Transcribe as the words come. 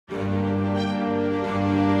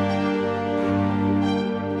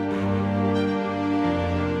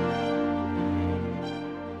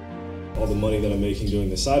money that I'm making doing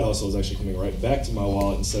the side hustle is actually coming right back to my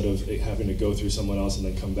wallet instead of it having to go through someone else and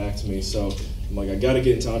then come back to me. So I'm like, I got to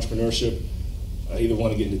get into entrepreneurship. I either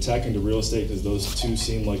want to get into tech, into real estate, because those two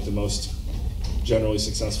seem like the most generally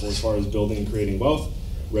successful as far as building and creating wealth.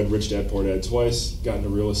 Read Rich Dad Poor Dad twice, got into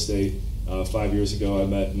real estate. 5 years ago, I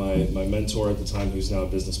met my mentor at the time, who's now a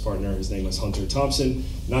business partner. His name is Hunter Thompson,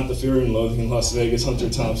 not the Fear and Loathing in Las Vegas Hunter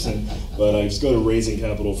Thompson, but just go to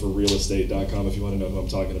raisingcapitalforrealestate.com if you want to know who I'm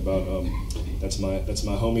talking about. That's my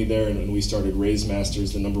homie there, and we started Raise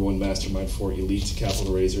Masters, the #1 mastermind for elite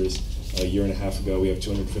capital raisers. A year and a half ago, we have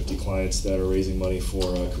 250 clients that are raising money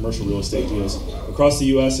for commercial real estate deals across the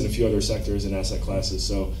U.S. and a few other sectors and asset classes.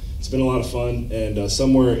 So it's been a lot of fun, and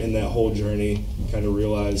somewhere in that whole journey, kind of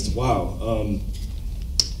realized, wow,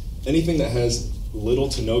 anything that has little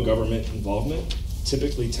to no government involvement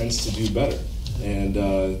typically tends to do better. And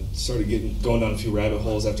started going down a few rabbit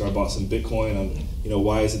holes after I bought some Bitcoin on,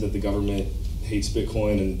 why is it that the government hates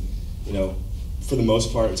Bitcoin? And, for the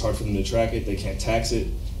most part, it's hard for them to track it. They can't tax it.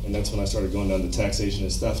 And that's when I started going down the taxation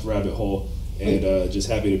and theft rabbit hole. And just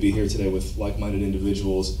happy to be here today with like-minded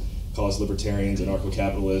individuals, call us libertarians,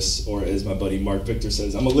 anarcho-capitalists, or as my buddy Marc Victor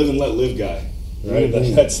says, I'm a live and let live guy. Right?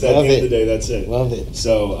 That's at the end of the day, that's it. Love it.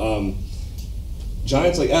 So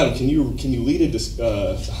Giants like, Adam, can you lead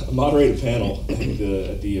a moderate a panel at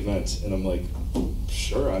the event? And I'm like,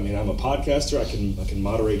 sure. I mean, I'm a podcaster. I can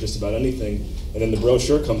moderate just about anything. And then the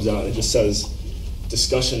brochure comes out and it just says,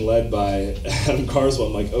 discussion led by Adam Carswell.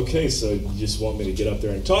 I'm like, okay, so you just want me to get up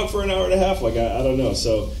there and talk for an hour and a half? Like, I don't know.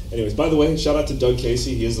 So anyways, by the way, shout out to Doug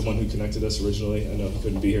Casey. He is the one who connected us originally. I know he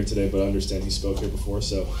couldn't be here today, but I understand he spoke here before.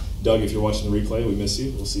 So Doug, if you're watching the replay, we miss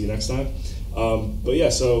you. We'll see you next time. But yeah,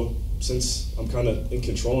 so since I'm kind of in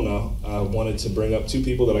control now, I wanted to bring up two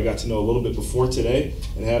people that I got to know a little bit before today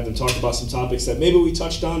and have them talk about some topics that maybe we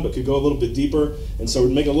touched on but could go a little bit deeper. And so we're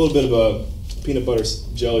making a little bit of a peanut butter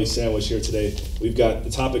jelly sandwich here today. We've got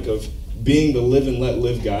the topic of being the live and let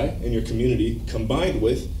live guy in your community combined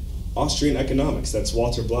with Austrian economics. That's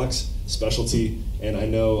Walter Block's specialty, and I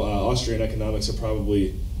know Austrian economics are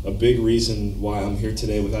probably a big reason why I'm here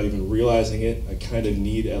today without even realizing it. I kind of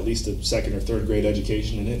need at least a second or third grade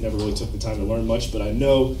education in it. Never really took the time to learn much, but I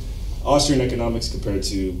know Austrian economics compared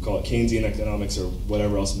to, call it Keynesian economics or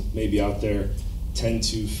whatever else may be out there, tend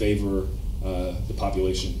to favor the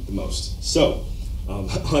population the most. So,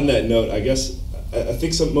 on that note, I guess I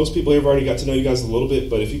think most people here have already got to know you guys a little bit,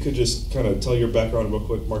 but if you could just kind of tell your background real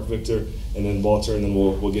quick, Marc Victor, and then Walter, and then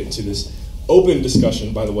we'll get into this open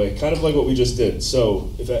discussion, by the way, kind of like what we just did. So,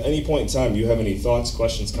 if at any point in time you have any thoughts,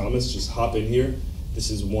 questions, comments, just hop in here. This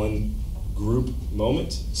is one group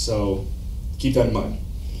moment, so keep that in mind.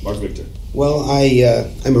 Marc Victor. Well,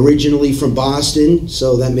 I'm originally from Boston,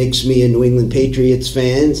 so that makes me a New England Patriots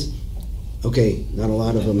fan. Okay, not a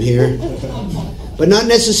lot of them here. But not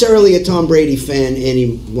necessarily a Tom Brady fan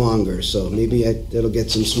any longer, so maybe that'll get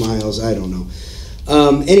some smiles, I don't know.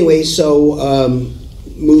 Anyway, so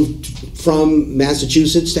moved from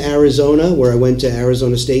Massachusetts to Arizona, where I went to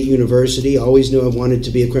Arizona State University. Always knew I wanted to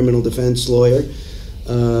be a criminal defense lawyer.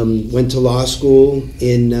 Went to law school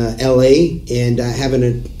in LA, and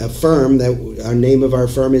having a firm, that our name of our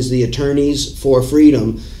firm is the Attorneys for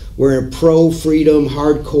Freedom. We're a pro-freedom,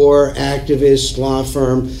 hardcore activist law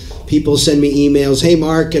firm. People send me emails, hey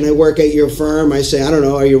Mark, can I work at your firm? I say, I don't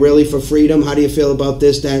know, are you really for freedom? How do you feel about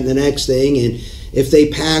this, that, and the next thing? And if they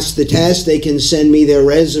pass the test, they can send me their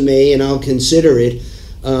resume and I'll consider it.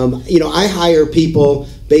 I hire people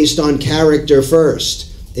based on character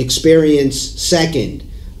first, experience second.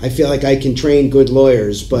 I feel like I can train good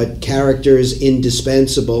lawyers, but character is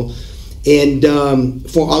indispensable. And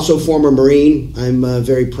also former Marine. I'm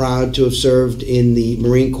very proud to have served in the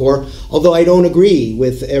Marine Corps, although I don't agree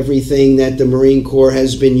with everything that the Marine Corps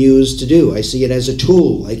has been used to do. I see it as a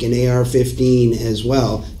tool, like an AR-15 as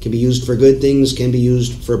well. It can be used for good things, can be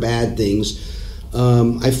used for bad things.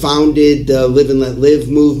 I founded the Live and Let Live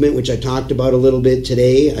movement, which I talked about a little bit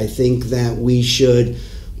today. I think that we should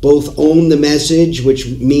both own the message, which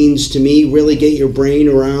means to me really get your brain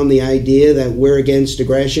around the idea that we're against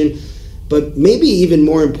aggression, but maybe even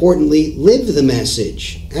more importantly, live the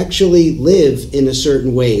message. Actually live in a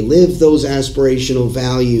certain way. Live those aspirational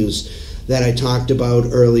values that I talked about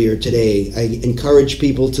earlier today. I encourage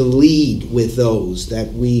people to lead with those,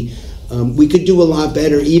 that we could do a lot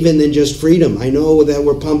better even than just freedom. I know that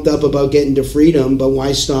we're pumped up about getting to freedom, but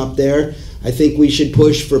why stop there? I think we should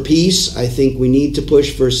push for peace. I think we need to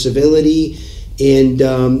push for civility. And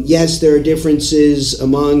yes, there are differences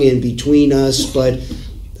among and between us, but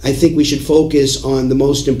I think we should focus on the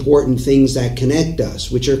most important things that connect us,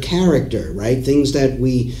 which are character, right? Things that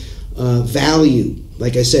we value.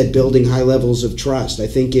 Like I said, building high levels of trust. I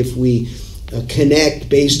think if we connect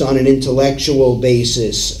based on an intellectual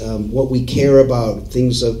basis, what we care about,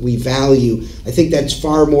 things that we value, I think that's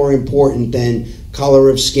far more important than color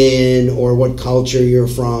of skin or what culture you're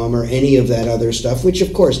from or any of that other stuff, which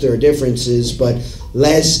of course there are differences, but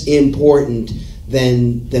less important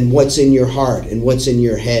than what's in your heart and what's in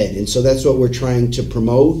your head. And so that's what we're trying to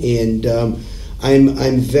promote. And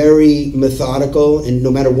I'm very methodical, and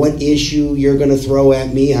no matter what issue you're going to throw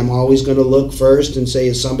at me, I'm always going to look first and say,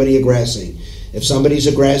 is somebody aggressing? If somebody's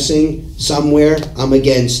aggressing somewhere, I'm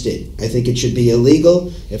against it. I think it should be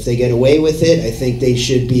illegal. If they get away with it, I think they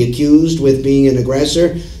should be accused with being an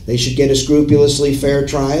aggressor. They should get a scrupulously fair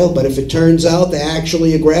trial. But if it turns out they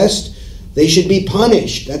actually aggressed, they should be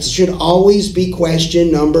punished. That should always be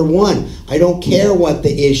question number one. I don't care what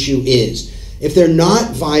the issue is. If they're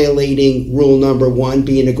not violating rule number one,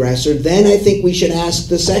 being aggressor, then I think we should ask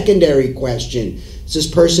the secondary question. Is this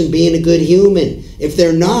person being a good human? If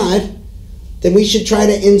they're not, then we should try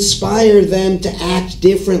to inspire them to act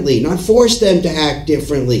differently, not force them to act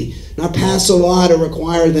differently, not pass a law to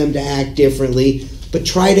require them to act differently, but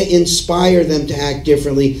try to inspire them to act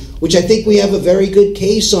differently, which I think we have a very good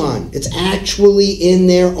case on. It's actually in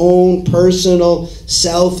their own personal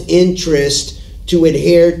self-interest to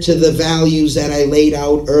adhere to the values that I laid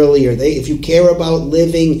out earlier. If you care about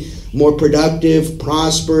living more productive,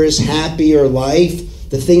 prosperous, happier life,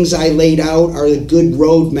 the things I laid out are a good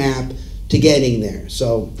roadmap to getting there.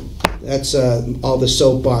 So that's all the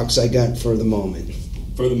soapbox I got for the moment.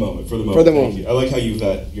 For the moment. Thank you. I like how you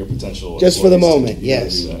vet your potential. Just for the moment,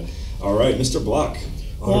 yes. All right, Mr. Block.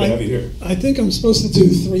 Honored to have you here. I think I'm supposed to do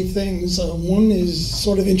three things. One is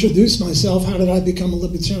sort of introduce myself. How did I become a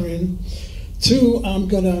libertarian? Two, I'm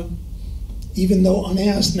going to, even though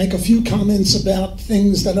unasked, make a few comments about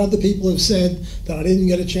things that other people have said that I didn't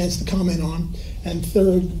get a chance to comment on. And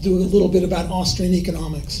third, do a little bit about Austrian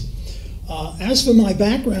economics. As for my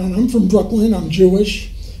background, I'm from Brooklyn, I'm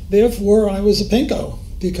Jewish, therefore I was a pinko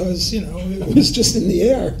because, it was just in the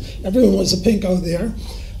air. Everyone was a pinko there.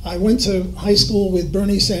 I went to high school with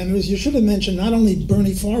Bernie Sanders. You should have mentioned not only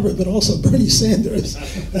Bernie Farber, but also Bernie Sanders.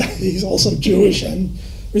 He's also Jewish and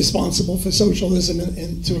responsible for socialism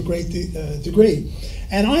to a great degree.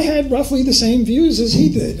 And I had roughly the same views as he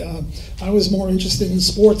did. I was more interested in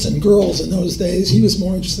sports and girls in those days. He was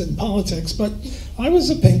more interested in politics. But I was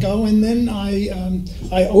a pinko, and then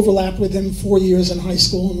I overlapped with him 4 years in high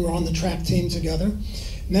school, and we were on the track team together.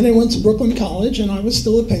 And then I went to Brooklyn College, and I was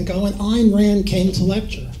still a pinko, and Ayn Rand came to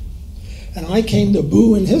lecture. And I came to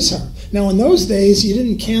boo and hiss her. Now, in those days, you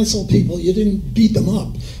didn't cancel people. You didn't beat them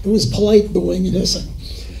up. It was polite booing and hissing.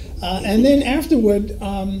 And then afterward,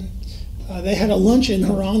 they had a lunch in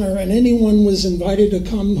her honor, and anyone was invited to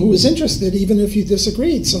come who was interested, even if you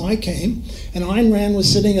disagreed. So I came, and Ayn Rand was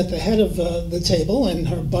sitting at the head of the table, and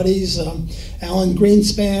her buddies, Alan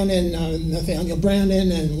Greenspan and Nathaniel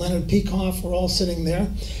Brandon and Leonard Peikoff were all sitting there.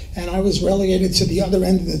 And I was relegated to the other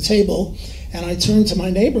end of the table. And I turned to my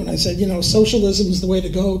neighbor and I said, socialism is the way to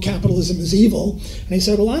go, capitalism is evil. And he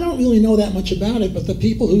said, well, I don't really know that much about it, but the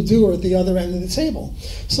people who do are at the other end of the table.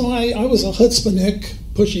 So I was a chutzpahnik,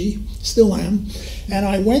 pushy, still am, and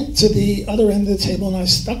I went to the other end of the table and I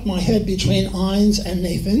stuck my head between Ayn's and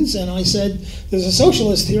Nathan's, and I said, there's a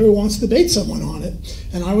socialist here who wants to debate someone on it.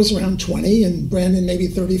 And I was around 20, and Brandon maybe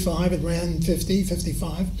 35, and Rand 50,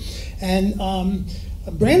 55. And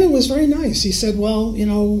Brandon was very nice. He said, well,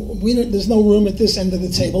 there's no room at this end of the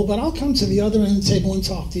table, but I'll come to the other end of the table and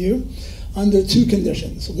talk to you under two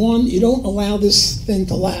conditions. One, you don't allow this thing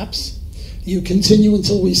to lapse. You continue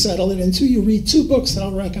until we settle it. And two, you read two books that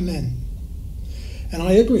I'll recommend. And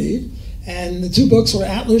I agreed. And the two books were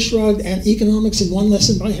Atlas Shrugged and Economics in One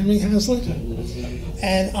Lesson by Henry Hazlitt.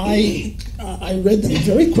 And I read them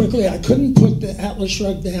very quickly. I couldn't put the Atlas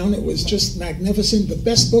Shrugged down. It was just magnificent. The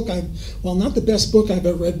best book not the best book I've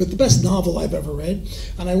ever read, but the best novel I've ever read.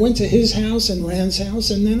 And I went to his house and Rand's house,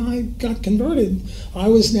 and then I got converted. I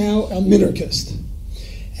was now a minarchist.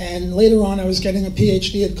 And later on, I was getting a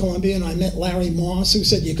PhD at Columbia, and I met Larry Moss, who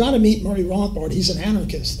said, you got to meet Murray Rothbard. He's an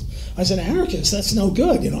anarchist. I said, anarchist? That's no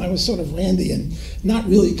good. I was sort of Randian, not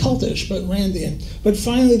really cultish, but Randian. But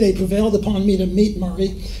finally, they prevailed upon me to meet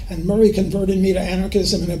Murray, and Murray converted me to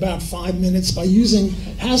anarchism in about 5 minutes by using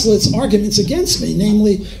Hazlitt's arguments against me,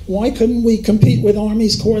 namely, why couldn't we compete with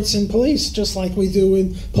armies, courts, and police, just like we do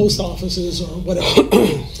in post offices or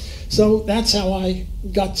whatever? So that's how I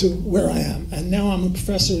got to where I am. And now I'm a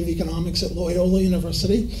professor of economics at Loyola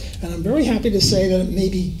University. And I'm very happy to say that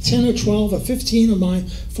maybe 10 or 12 or 15 of my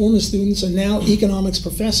former students are now economics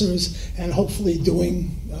professors and hopefully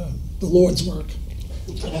doing the Lord's work.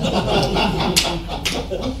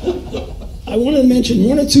 I wanted to mention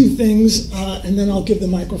one or two things, and then I'll give the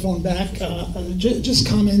microphone back. Just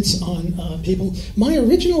comments on people. My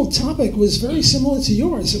original topic was very similar to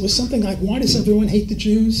yours. It was something like, why does everyone hate the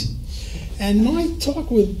Jews? And my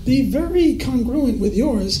talk would be very congruent with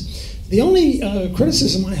yours. The only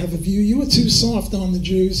criticism I have of you, you were too soft on the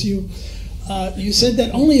Jews. You said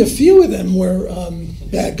that only a few of them were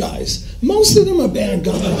bad guys. Most of them are bad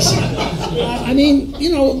guys. I mean,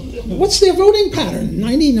 you know, what's their voting pattern?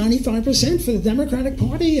 95% for the Democratic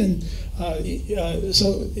Party? And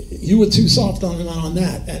so you were too soft on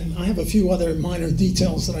that. And I have a few other minor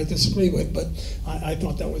details that I disagree with, but I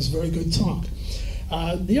thought that was very good talk.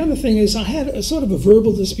 The other thing is I had a sort of a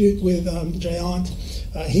verbal dispute with Jayant.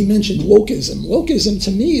 He mentioned wokeism. Wokeism,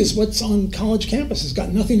 to me, is what's on college campuses. It's got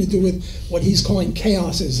nothing to do with what he's calling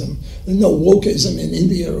chaosism. There's no wokeism in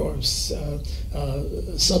India or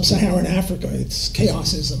sub-Saharan Africa. It's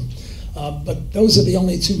chaosism. But those are the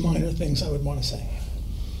only two minor things I would want to say.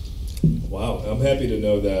 Wow, I'm happy to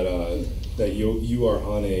know that that you are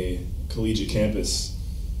on a collegiate campus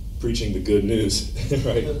preaching the good news,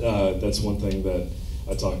 right? That's one thing that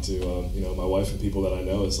I talk to my wife and people that I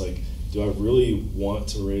know. Is like, do I really want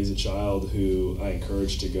to raise a child who I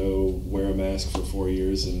encourage to go wear a mask for 4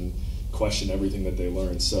 years and question everything that they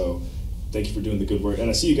learn? So thank you for doing the good work. And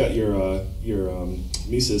I see you got your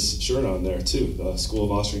Mises shirt on there too, the School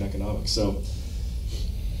of Austrian Economics. So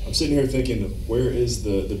I'm sitting here thinking, where is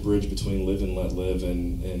the bridge between live and let live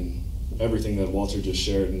and everything that Walter just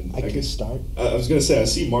shared? And I can start. I was going to say, I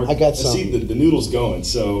see Mark. I got some. I see the noodles going.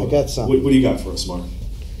 So I got some. What do you got for us, Mark?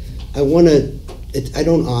 I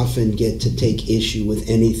don't often get to take issue with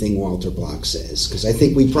anything Walter Block says, because I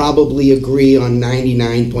think we probably agree on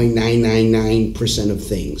 99.999% of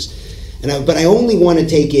things. But I only want to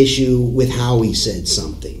take issue with how he said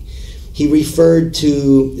something. He referred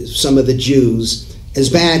to some of the Jews as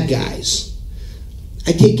bad guys.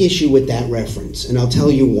 I take issue with that reference, and I'll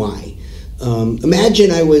tell you why.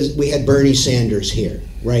 Imagine we had Bernie Sanders here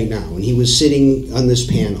right now, and he was sitting on this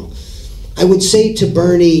panel. I would say to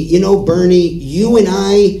Bernie, Bernie, you and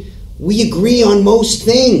we agree on most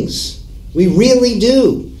things. We really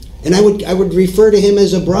do. And I would refer to him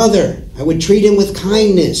as a brother. I would treat him with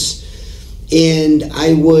kindness. And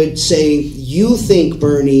I would say, you think,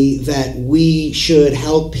 Bernie, that we should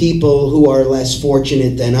help people who are less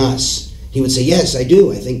fortunate than us? He would say, yes, I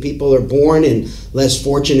do. I think people are born in less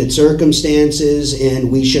fortunate circumstances, and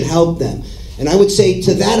we should help them. And I would say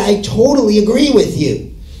to that, I totally agree with you.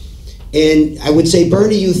 And I would say,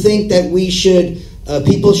 Bernie, you think that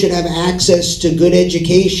people should have access to good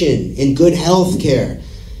education and good health care.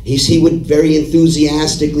 He would very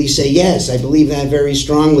enthusiastically say, yes, I believe that very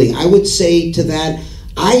strongly. I would say to that,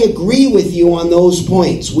 I agree with you on those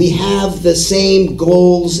points. We have the same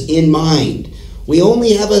goals in mind. We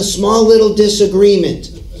only have a small little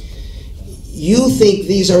disagreement. You think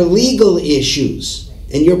these are legal issues,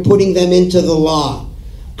 and you're putting them into the law.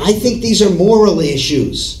 I think these are moral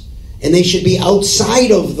issues, and they should be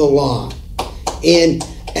outside of the law. And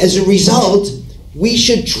as a result, we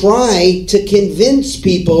should try to convince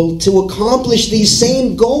people to accomplish these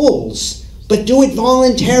same goals, but do it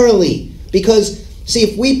voluntarily. Because, see,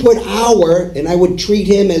 if we put and I would treat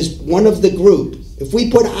him as one of the group, if we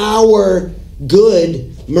put our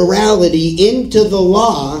good morality into the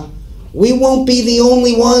law, we won't be the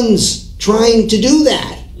only ones trying to do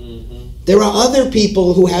that. There are other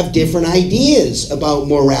people who have different ideas about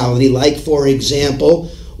morality, like, for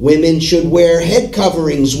example, women should wear head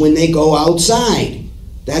coverings when they go outside.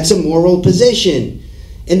 That's a moral position.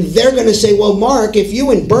 And they're going to say, well, Mark, if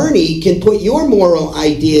you and Bernie can put your moral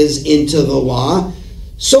ideas into the law,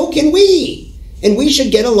 so can we. And we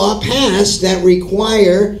should get a law passed that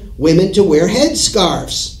require women to wear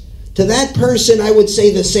headscarves. To that person, I would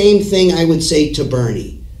say the same thing I would say to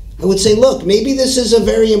Bernie. I would say, look, maybe this is a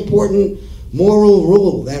very important moral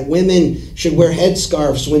rule that women should wear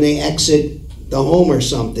headscarves when they exit the home or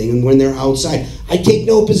something and when they're outside. I take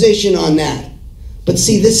no position on that. But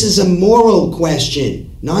see, this is a moral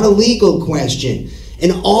question, not a legal question.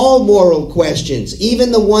 And all moral questions,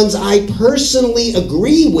 even the ones I personally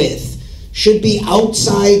agree with, should be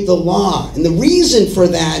outside the law. And the reason for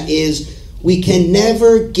that is we can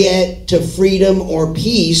never get to freedom or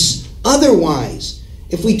peace otherwise.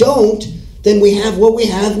 If we don't, then we have what we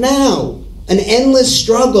have now, an endless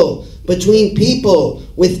struggle between people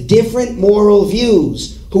with different moral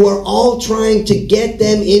views who are all trying to get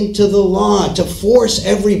them into the law, to force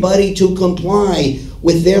everybody to comply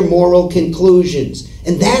with their moral conclusions.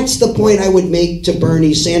 And that's the point I would make to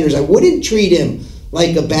Bernie Sanders. I wouldn't treat him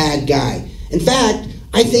like a bad guy. In fact,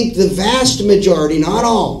 I think the vast majority, not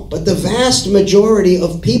all, but the vast majority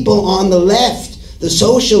of people on the left, the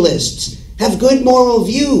socialists, have good moral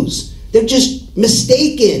views. They're just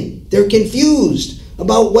mistaken. They're confused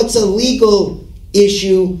about what's a legal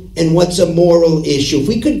issue and what's a moral issue. If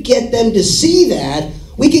we could get them to see that,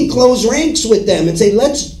 we can close ranks with them and say,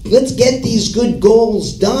 let's get these good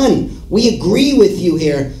goals done. We agree with you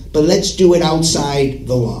here, but let's do it outside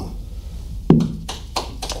the law.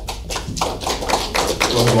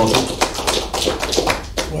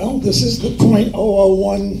 Well, this is the point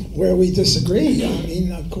 001 where we disagree. I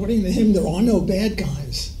mean, according to him, there are no bad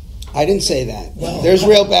guys. I didn't say that. Well, there's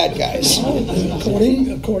real bad guys.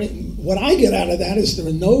 According, what I get out of that is there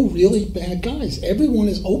are no really bad guys. Everyone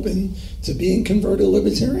is open to being converted to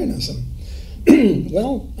libertarianism.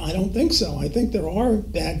 Well, I don't think so. I think there are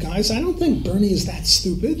bad guys. I don't think Bernie is that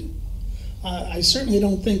stupid. I certainly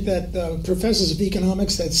don't think that professors of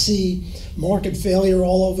economics that see market failure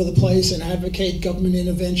all over the place and advocate government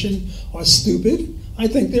intervention are stupid. I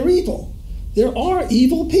think they're evil. There are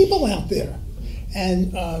evil people out there.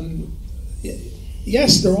 And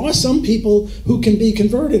yes, there are some people who can be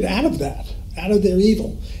converted out of that, out of their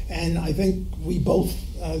evil. And I think we both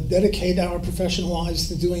dedicate our professional lives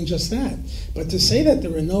to doing just that. But to say that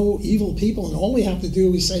there are no evil people and all we have to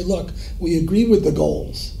do is say, look, we agree with the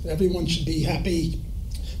goals. Everyone should be happy,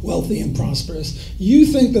 wealthy, and prosperous. You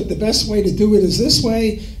think that the best way to do it is this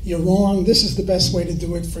way. You're wrong. This is the best way to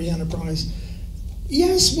do it, free enterprise.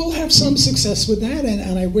 Yes, we'll have some success with that,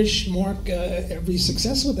 and I wish Mark every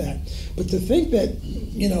success with that. But to think that,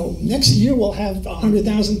 next year we'll have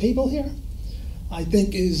 100,000 people here, I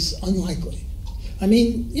think is unlikely. I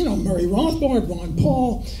mean, Murray Rothbard, Ron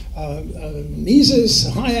Paul, Mises,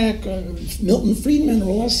 Hayek, Milton Friedman are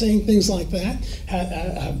all saying things like that,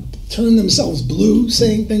 have turned themselves blue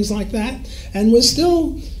saying things like that, and we're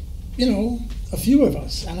still, a few of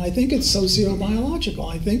us. And I think it's socio-biological.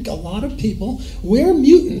 I think a lot of people, we're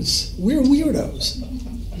mutants, we're weirdos.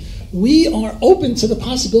 We are open to the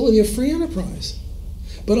possibility of free enterprise.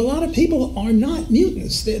 But a lot of people are not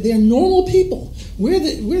mutants. They're normal people. We're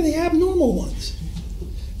the abnormal ones.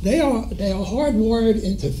 They are hardwired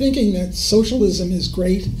into thinking that socialism is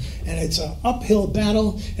great, and it's an uphill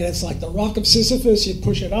battle, and it's like the rock of Sisyphus. You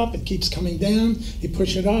push it up, it keeps coming down. You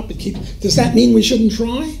push it up, it keeps. Does that mean we shouldn't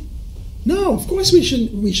try? No, of course we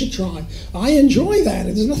should try. I enjoy that.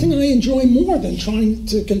 There's nothing I enjoy more than trying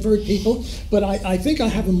to convert people. But I think I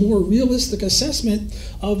have a more realistic assessment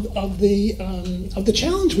of the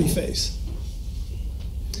challenge we face.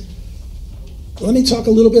 Let me talk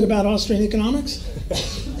a little bit about Austrian economics.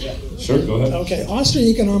 Sure, go ahead. Okay, Austrian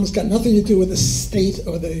economics got nothing to do with the state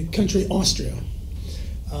or the country Austria.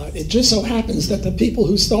 It just so happens that the people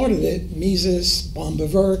who started it, Mises, von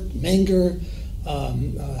Bewirth, Menger,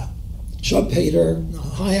 Schumpeter,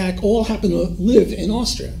 Hayek, all happen to live in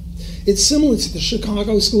Austria. It's similar to the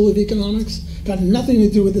Chicago School of Economics. Got nothing to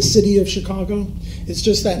do with the city of Chicago. It's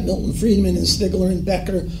just that Milton Friedman and Stigler and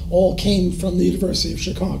Becker all came from the University of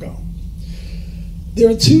Chicago. There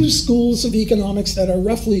are two schools of economics that are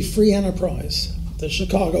roughly free enterprise, the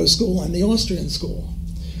Chicago School and the Austrian School.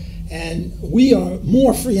 And we are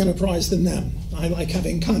more free enterprise than them. I like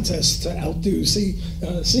having contests to outdo, see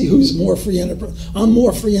who's more free enterprise. I'm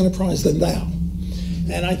more free enterprise than thou.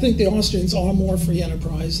 And I think the Austrians are more free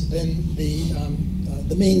enterprise than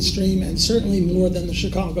the mainstream, and certainly more than the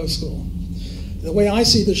Chicago School. The way I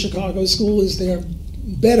see the Chicago School is they're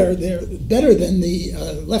better than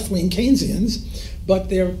the left-wing Keynesians, but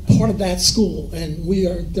they're part of that school, and we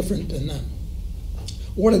are different than them.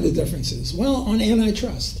 What are the differences? Well, on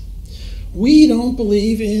antitrust. We don't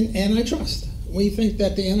believe in antitrust. We think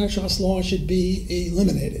that the antitrust law should be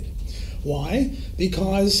eliminated. Why?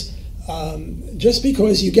 Because just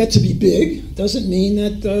because you get to be big doesn't mean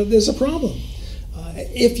that there's a problem.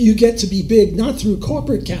 If you get to be big, not through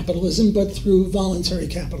corporate capitalism, but through voluntary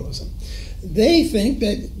capitalism. They think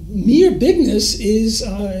that mere bigness is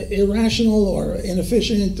irrational or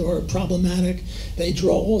inefficient or problematic. They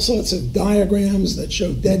draw all sorts of diagrams that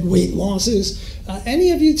show dead weight losses.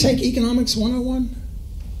 Any of you take Economics 101?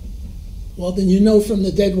 Well, then you know from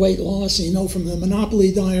the dead weight loss, you know from the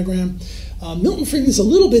monopoly diagram. Milton Friedman's a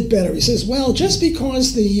little bit better. He says, well, just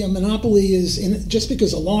because the monopoly just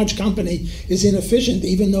because a large company is inefficient,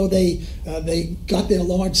 even though they got their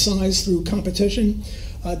large size through competition,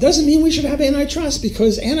 doesn't mean we should have antitrust,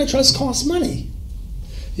 because antitrust costs money.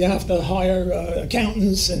 You have to hire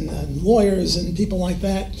accountants and lawyers and people like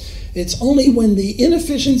that. It's only when the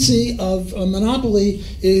inefficiency of a monopoly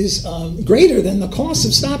is greater than the cost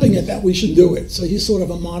of stopping it that we should do it. So he's sort of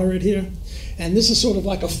a moderate here. And this is sort of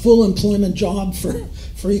like a full employment job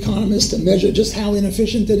for economists to measure just how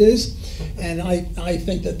inefficient it is. And I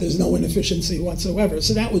think that there's no inefficiency whatsoever.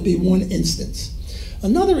 So that would be one instance.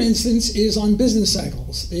 Another instance is on business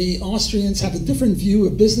cycles. The Austrians have a different view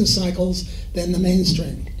of business cycles than the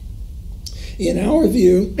mainstream. In our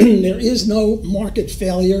view, there is no market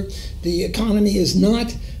failure. The economy is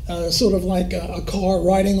not sort of like a car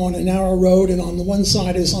riding on a narrow road, and on the one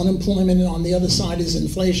side is unemployment and on the other side is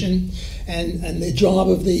inflation. And the job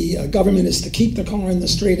of the government is to keep the car in the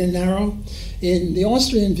straight and narrow. In the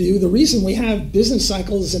Austrian view, the reason we have business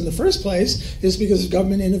cycles in the first place is because of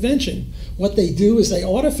government intervention. What they do is they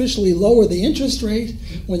artificially lower the interest rate.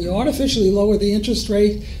 When you artificially lower the interest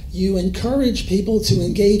rate, you encourage people to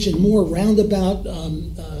engage in more roundabout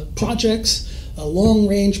projects,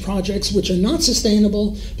 long-range projects, which are not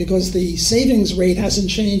sustainable because the savings rate hasn't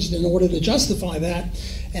changed in order to justify that.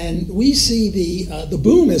 And we see the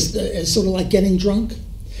boom as sort of like getting drunk,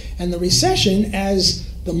 and the recession as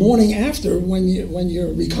the morning after when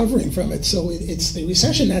you're recovering from it. So it's the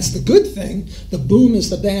recession that's the good thing, the boom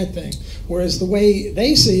is the bad thing. Whereas the way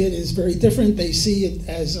they see it is very different. They see it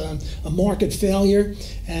as a market failure.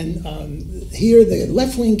 And here the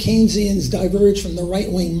left-wing Keynesians diverge from the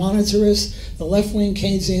right-wing monetarists. The left-wing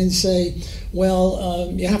Keynesians say,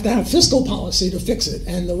 well, you have to have fiscal policy to fix it.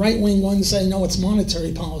 And the right-wing ones say, no, it's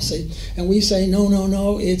monetary policy. And we say,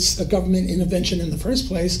 no, it's the government intervention in the first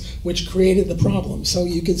place which created the problem. So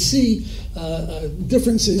you can see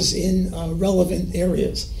differences in relevant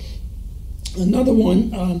areas. Another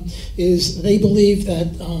one is they believe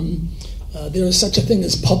that there is such a thing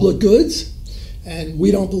as public goods. And we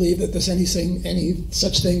don't believe that there's any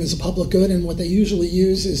such thing as a public good. And what they usually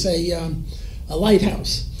use is a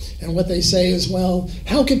lighthouse. And what they say is, well,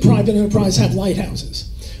 how can private enterprise have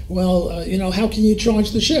lighthouses? Well, how can you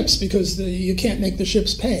charge the ships? Because you can't make the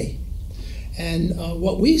ships pay. And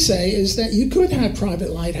what we say is that you could have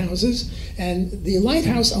private lighthouses, and the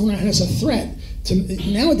lighthouse owner has a threat.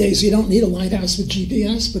 Nowadays, you don't need a lighthouse with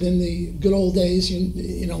GPS, but in the good old days,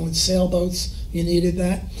 in sailboats, you needed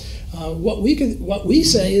that. What we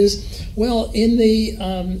say is, well, in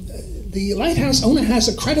the lighthouse owner has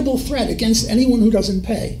a credible threat against anyone who doesn't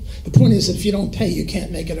pay. The point is, if you don't pay, you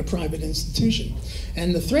can't make it a private institution.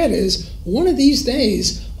 And the threat is, one of these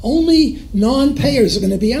days, only non-payers are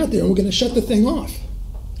going to be out there, and we're going to shut the thing off.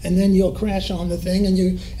 And then you'll crash on the thing,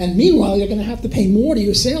 and meanwhile, you're going to have to pay more to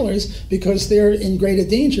your sailors because they're in greater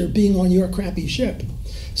danger of being on your crappy ship.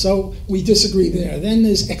 So we disagree there. Then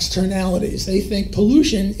there's externalities. They think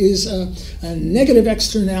pollution is a negative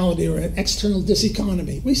externality or an external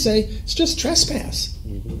diseconomy. We say it's just trespass.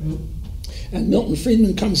 Mm-hmm. And Milton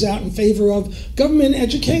Friedman comes out in favor of government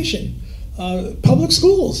education, public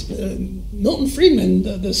schools. Milton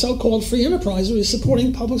Friedman, the so-called free enterpriser, is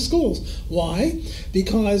supporting public schools. Why?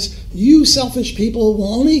 Because you selfish people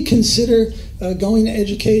will only consider going to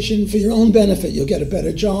education for your own benefit. You'll get a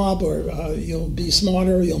better job, or you'll be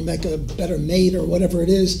smarter, you'll make a better mate, or whatever it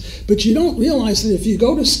is. But you don't realize that if you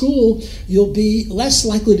go to school, you'll be less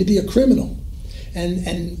likely to be a criminal.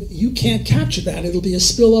 And you can't capture that. It'll be a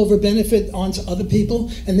spillover benefit onto other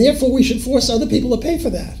people, and therefore we should force other people to pay for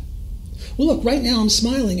that. Well, look, right now I'm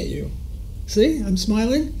smiling at you. See, I'm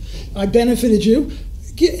smiling. I benefited you.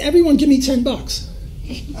 Everyone give me $10.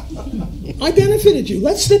 I benefited you.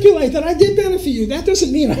 Let's stipulate that I did benefit you. That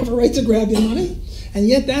doesn't mean I have a right to grab your money. And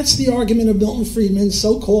yet that's the argument of Milton Friedman's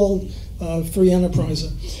so-called free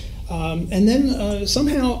enterpriser. And then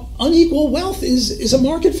somehow unequal wealth is a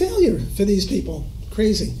market failure for these people.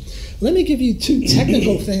 Crazy. Let me give you two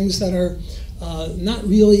technical things that are not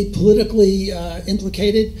really politically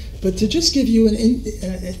implicated, but to just give you an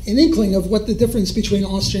inkling of what the difference between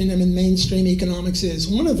Austrian and mainstream economics is.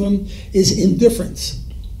 One of them is indifference.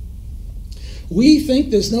 We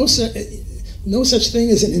think there's no such thing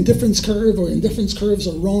as an indifference curve, or indifference curves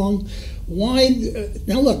are wrong. Why?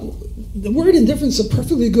 Now look, the word indifference is a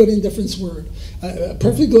perfectly good indifference word, a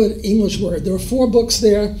perfectly good English word. There are 4 books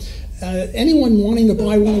there. Anyone wanting to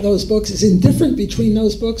buy one of those books is indifferent between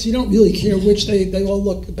those books. You don't really care which. They all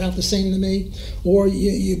look about the same to me. Or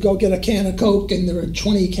you go get a can of Coke, and there are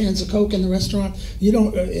 20 cans of Coke in the restaurant. You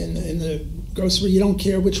don't in the grocery. You don't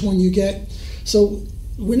care which one you get. So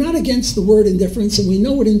we're not against the word indifference, and we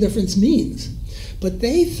know what indifference means. But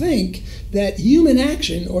they think that human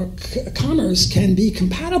action or commerce can be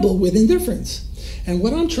compatible with indifference. And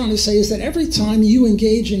what I'm trying to say is that every time you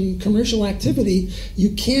engage in commercial activity,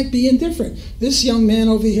 you can't be indifferent. This young man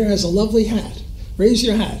over here has a lovely hat. Raise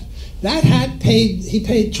your hat. That hat he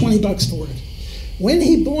paid $20 for it. When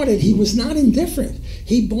he bought it, he was not indifferent.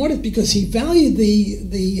 He bought it because he valued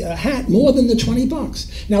the hat more than the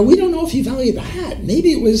 $20. Now, we don't know if he valued the hat.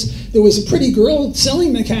 Maybe there was a pretty girl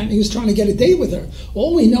selling the hat and he was trying to get a date with her.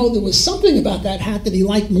 All we know, there was something about that hat that he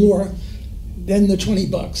liked more than the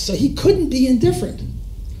 $20. So he couldn't be indifferent.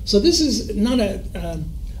 So this is not a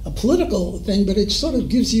political thing, but it sort of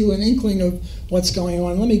gives you an inkling of what's going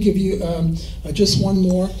on. Let me give you just one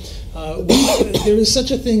more. There is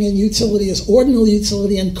such a thing in utility as ordinal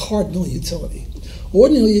utility and cardinal utility.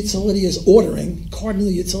 Ordinal utility is ordering. Cardinal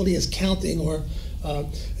utility is counting or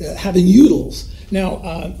having utils. Now,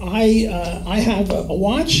 I have a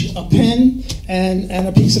watch, a pen, and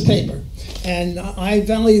a piece of paper. And I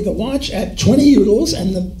value the watch at 20 utils,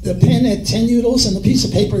 and the pen at 10 utils, and the piece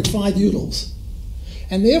of paper at 5 utils.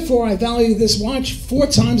 And therefore, I value this watch 4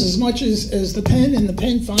 times as much as the pen, and the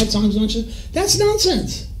pen 5 times as much. That's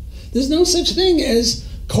nonsense. There's no such thing as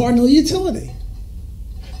cardinal utility.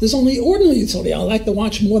 There's only ordinal utility. I like the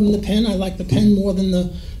watch more than the pen. I like the pen more than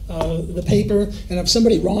the paper. And if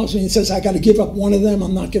somebody robs me and says, I got to give up one of them,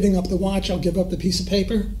 I'm not giving up the watch, I'll give up the piece of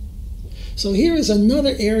paper. So here is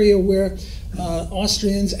another area where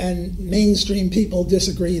Austrians and mainstream people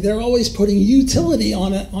disagree. They're always putting utility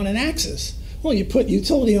on an axis. Well, you put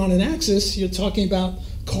utility on an axis, you're talking about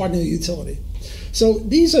cardinal utility. So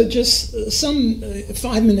these are just some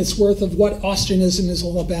 5 minutes worth of what Austrianism is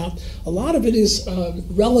all about. A lot of it is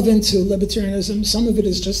relevant to libertarianism. Some of it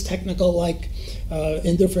is just technical, like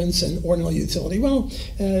indifference and ordinal utility. Well,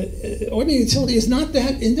 ordinal utility is not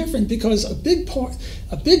that indifferent because a big part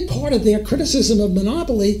of their criticism of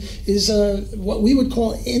monopoly is what we would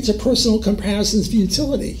call interpersonal comparisons of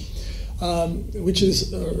utility. Which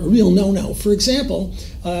is a real no-no. For example,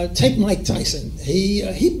 take Mike Tyson. He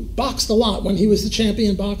boxed a lot when he was the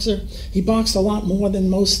champion boxer. He boxed a lot more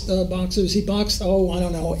than most boxers. He boxed,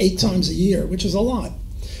 8 times a year, which is a lot.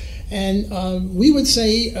 And we would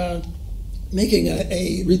say, making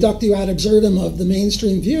a reductio ad absurdum of the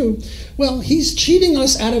mainstream view, well, he's cheating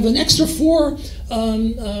us out of an extra 4,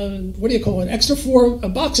 extra 4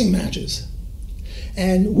 boxing matches.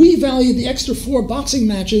 And we value the extra 4 boxing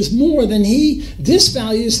matches more than he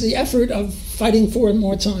disvalues the effort of fighting 4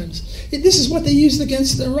 more times. This is what they used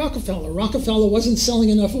against Rockefeller. Rockefeller wasn't selling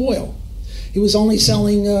enough oil. He was only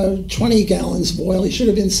selling 20 gallons of oil. He should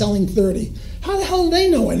have been selling 30. How the hell do they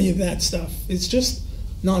know any of that stuff? It's just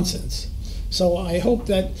nonsense. So I hope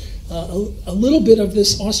that a little bit of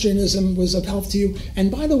this Austrianism was of help to you. And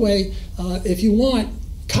by the way, if you want,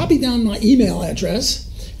 copy down my email address.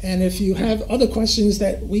 And if you have other questions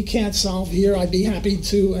that we can't solve here, I'd be happy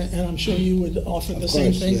to, and I'm sure you would offer the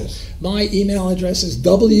same thing. Yes. My email address is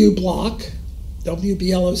wblock,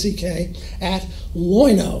 W-B-L-O-C-K, at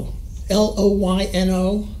Loyno,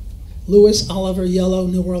 L-O-Y-N-O, Louis Oliver Yellow,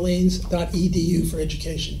 New Orleans.edu for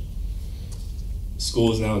education.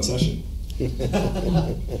 School is now in session.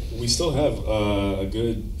 We still have a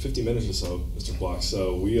good 50 minutes or so, Mr. Block,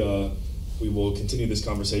 so we will continue this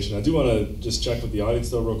conversation. I do want to just check with the audience,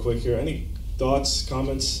 though, real quick here. Any thoughts,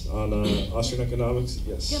 comments on Austrian economics?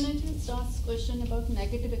 Yes. Can I just ask a question about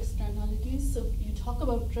negative externalities? So you talk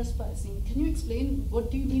about trespassing. Can you explain what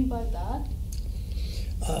do you mean by that?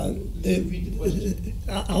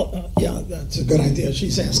 Yeah, that's a good idea.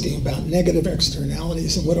 She's asking about negative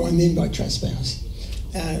externalities and what do I mean by trespass.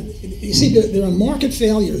 You see, there are market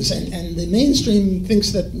failures, and the mainstream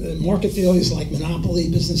thinks that market failures like monopoly,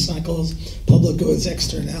 business cycles, public goods,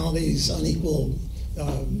 externalities, unequal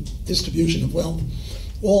distribution of wealth,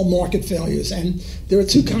 all market failures. And there are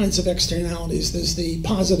 2 kinds of externalities. There's the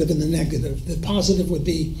positive and the negative. The positive would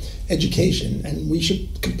be education, and we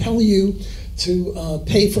should compel you to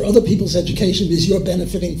pay for other people's education because you're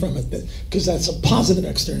benefiting from it, because that's a positive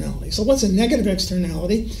externality. So what's a negative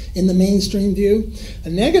externality in the mainstream view? A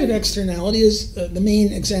negative externality is, the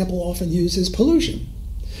main example often used is pollution.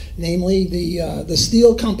 Namely, the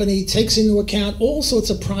steel company takes into account all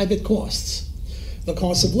sorts of private costs. The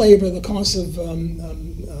cost of labor, the cost of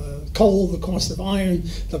coal, the cost of iron,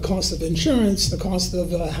 the cost of insurance, the cost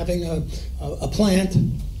of having a plant.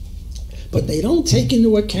 But they don't take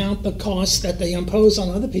into account the costs that they impose on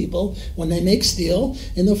other people when they make steel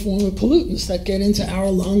in the form of pollutants that get into our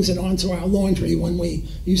lungs and onto our laundry when we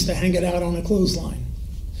used to hang it out on a clothesline.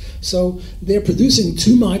 So they're producing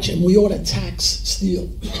too much and we ought to tax steel.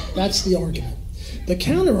 That's the argument. The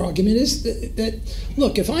counter-argument is that,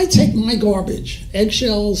 look, if I take my garbage,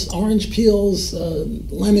 eggshells, orange peels,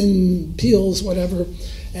 lemon peels, whatever,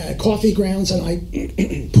 coffee grounds, and I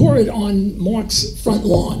pour it on Mark's front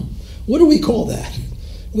lawn, what do we call that?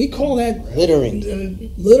 We call that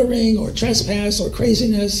littering or trespass or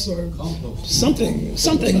craziness or something.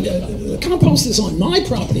 The compost is on my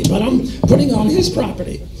property, but I'm putting it on his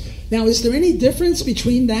property. Now, is there any difference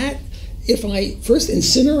between that? If I first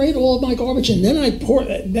incinerate all of my garbage and then I pour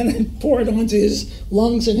it onto his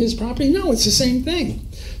lungs and his property? No, it's the same thing.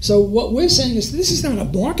 So what we're saying is this is not a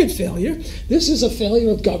market failure. This is a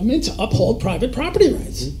failure of government to uphold private property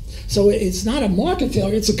rights. So it's not a market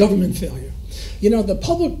failure, it's a government failure. You know, the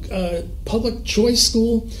public choice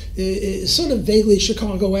school is sort of vaguely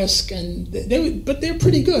Chicago-esque, but they're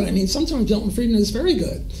pretty good. I mean, sometimes Milton Friedman is very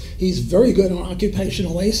good. He's very good on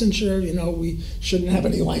occupational licensure. You know, we shouldn't have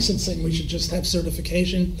any licensing. We should just have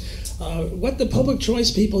certification. What the public choice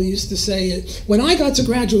people used to say, when I got to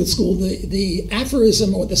graduate school, the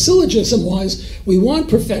aphorism or the syllogism was, we want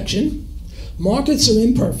perfection, markets are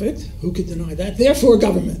imperfect, who could deny that, therefore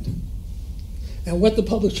government. And what the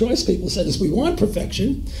public choice people said is, we want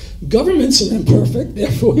perfection, governments are imperfect,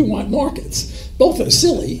 therefore we want markets. Both are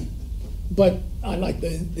silly, but I like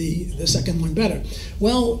the second one better.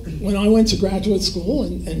 Well, when I went to graduate school,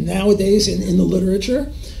 and nowadays in the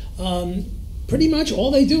literature, pretty much all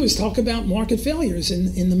they do is talk about market failures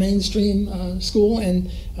in the mainstream school, and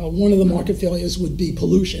one of the market failures would be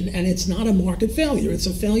pollution, and it's not a market failure, it's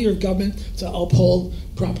a failure of government to uphold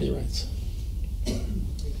property rights.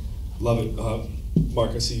 Love it.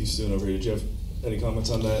 Mark, I see you stood over here. Did you have any comments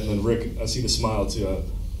on that? And then Rick, I see the smile too.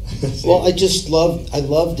 Well, I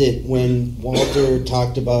loved it when Walter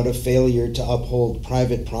talked about a failure to uphold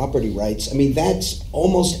private property rights. I mean, that's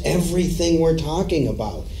almost everything we're talking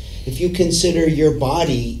about. If you consider your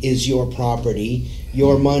body is your property,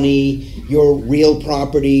 your money, your real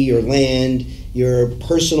property, your land, your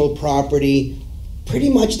personal property, pretty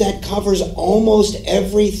much that covers almost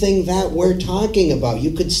everything that we're talking about.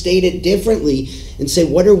 You could state it differently and say,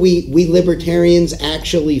 what are we libertarians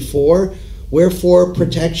actually for? We're for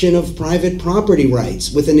protection of private property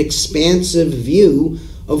rights with an expansive view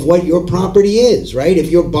of what your property is, right? If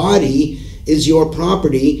your body is your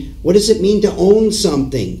property, what does it mean to own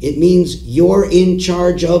something? It means you're in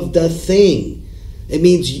charge of the thing. It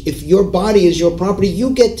means if your body is your property,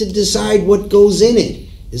 you get to decide what goes in it.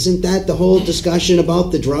 Isn't that the whole discussion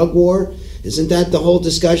about the drug war? Isn't that the whole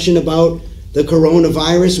discussion about the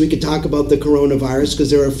coronavirus? We could talk about the coronavirus because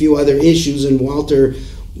there are a few other issues, and Walter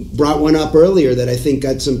brought one up earlier that I think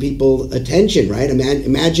got some people attention, right?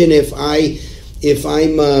 Imagine if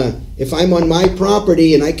I'm on my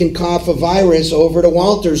property and I can cough a virus over to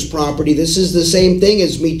Walter's property. This is the same thing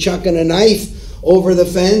as me chucking a knife over the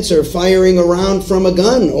fence or firing a round from a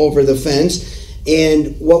gun over the fence.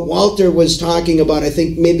 And what Walter was talking about, I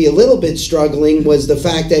think maybe a little bit struggling, was the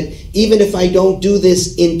fact that even if I don't do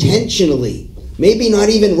this intentionally, maybe not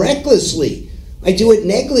even recklessly, I do it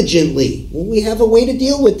negligently. Well, we have a way to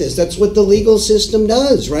deal with this. That's what the legal system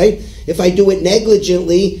does, right? If I do it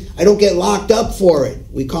negligently, I don't get locked up for it.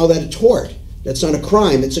 We call that a tort. That's not a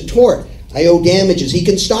crime, it's a tort. I owe damages. He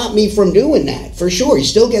can stop me from doing that, for sure. He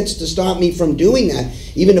still gets to stop me from doing that,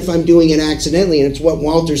 even if I'm doing it accidentally. And it's what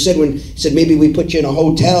Walter said when he said maybe we put you in a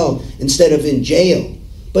hotel instead of in jail.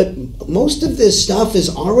 But most of this stuff is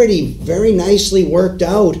already very nicely worked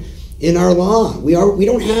out in our law. We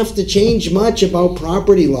don't have to change much about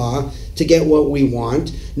property law to get what we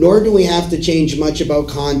want, nor do we have to change much about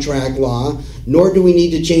contract law, nor do we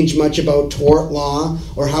need to change much about tort law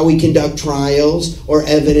or how we conduct trials or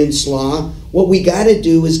evidence law. What we got to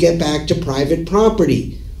do is get back to private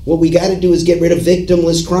property. What we got to do is get rid of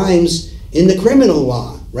victimless crimes in the criminal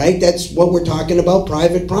law, right? That's what we're talking about,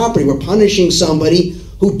 private property. We're punishing somebody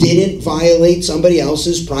who didn't violate somebody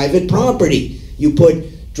else's private property. You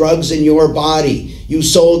put drugs in your body. You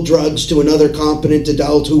sold drugs to another competent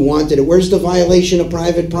adult who wanted it. Where's the violation of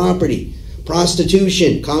private property?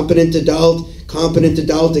 Prostitution, competent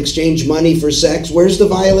adult exchange money for sex. Where's the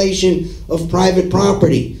violation of private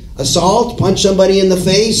property? Assault, punch somebody in the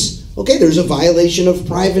face. Okay, there's a violation of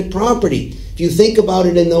private property. If you think about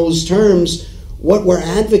it in those terms, what we're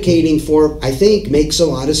advocating for, I think, makes a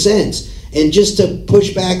lot of sense. And just to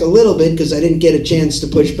push back a little bit, because I didn't get a chance to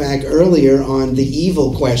push back earlier on the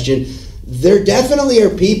evil question, there definitely are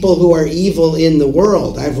people who are evil in the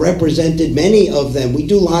world. I've represented many of them. We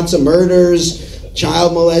do lots of murders,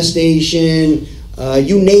 child molestation,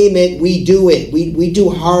 you name it, we do it. We do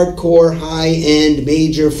hardcore, high-end,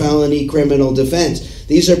 major felony criminal defense.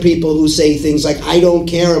 These are people who say things like, I don't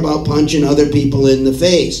care about punching other people in the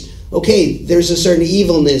face. Okay, there's a certain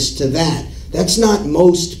evilness to that. That's not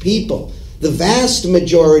most people. The vast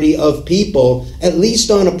majority of people, at least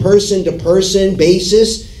on a person-to-person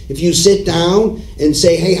basis, If you sit down and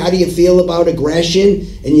say, hey, how do you feel about aggression?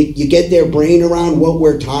 And you get their brain around what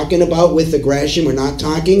we're talking about with aggression. We're not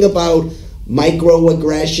talking about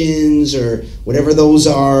microaggressions or whatever those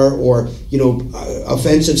are, or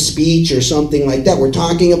offensive speech or something like that. We're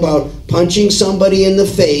talking about punching somebody in the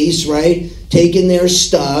face, right? Taking their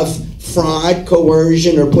stuff, fraud,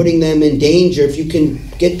 coercion, or putting them in danger. If you can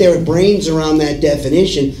get their brains around that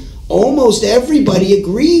definition, almost everybody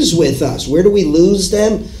agrees with us. Where do we lose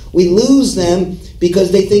them? We lose them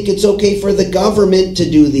because they think it's okay for the government to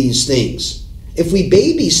do these things. If we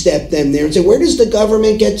baby step them there and say, where does the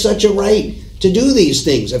government get such a right to do these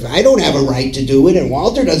things? If I don't have a right to do it, and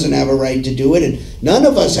Walter doesn't have a right to do it, and none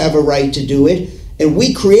of us have a right to do it, and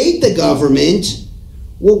we create the government,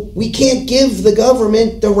 well, we can't give the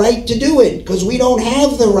government the right to do it because we don't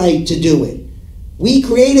have the right to do it. We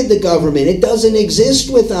created the government. It doesn't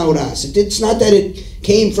exist without us. It's not that it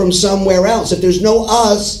came from somewhere else. If there's no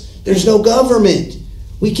us, there's no government.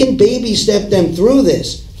 We can baby step them through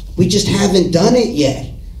this. We just haven't done it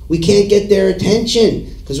yet. We can't get their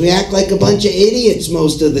attention because we act like a bunch of idiots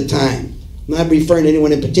most of the time. I'm not referring to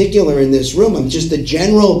anyone in particular in this room. I'm just a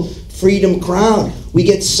general freedom crowd. We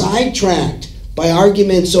get sidetracked by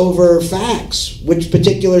arguments over facts. Which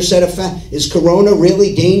particular set of facts? Is Corona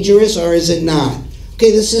really dangerous or is it not?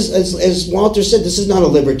 Okay, this is, as Walter said, this is not a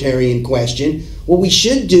libertarian question. What we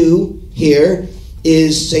should do here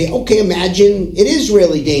is say, okay, imagine it is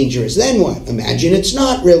really dangerous. Then what? Imagine it's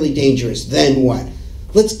not really dangerous. Then what?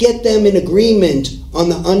 Let's get them in agreement on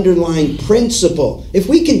the underlying principle. If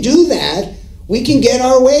we can do that, we can get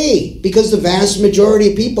our way because the vast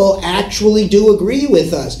majority of people actually do agree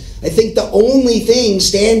with us. I think the only thing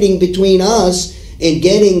standing between us and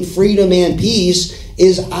getting freedom and peace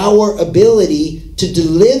is our ability to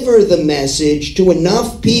deliver the message to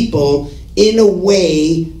enough people in a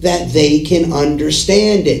way that they can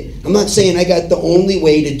understand it. I'm not saying I got the only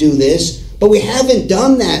way to do this, but we haven't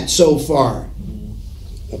done that so far.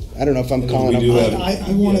 I don't know if I'm calling up.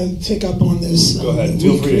 I want to take up on this. Go ahead.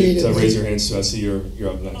 Feel free to raise your hands so I see you're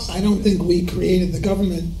up next. I don't think we created the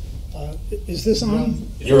government. Is this on?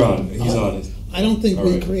 You're on. He's on. I don't think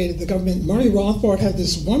we created the government. Murray Rothbard had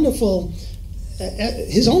this wonderful,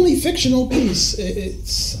 his only fictional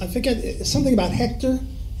piece. I forget, something about Hector.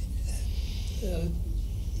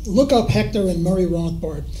 Look up Hector and Murray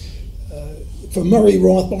Rothbard. For Murray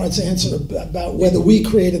Rothbard's answer about whether we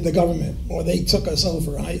created the government or they took us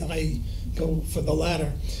over. I go for the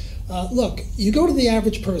latter. Look, you go to the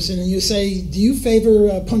average person and you say, do you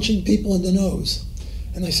favor punching people in the nose?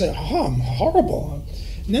 And they say, oh, I'm horrible.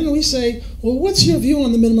 And then we say, well, what's your view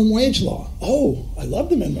on the minimum wage law? Oh, I love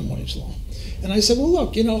the minimum wage law. And I said, well,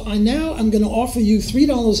 look, I'm going to offer you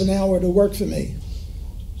 $3 an hour to work for me.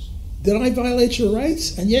 Did I violate your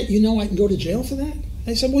rights? And yet I can go to jail for that?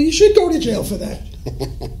 I said, well, you should go to jail for that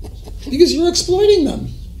because you're exploiting them.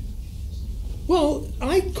 Well,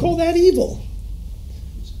 I call that evil.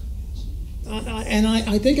 And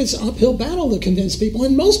I think it's an uphill battle to convince people,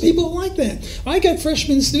 and most people are like that. I get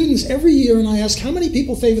freshman students every year, and I ask how many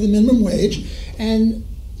people favor the minimum wage, and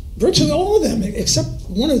virtually all of them, except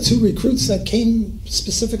one or two recruits that came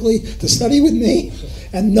specifically to study with me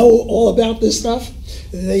and know all about this stuff,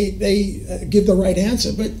 they give the right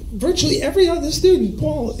answer. But virtually every other student,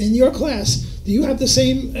 Paul, in your class, do you have the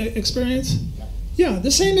same experience? Yeah,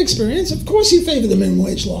 the same experience. Of course you favor the minimum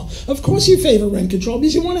wage law. Of course you favor rent control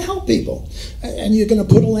because you want to help people. And you're going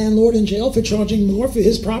to put a landlord in jail for charging more for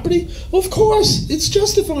his property? Of course, it's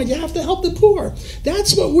justified. You have to help the poor.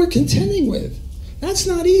 That's what we're contending with. That's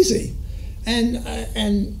not easy. And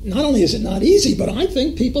not only is it not easy, but I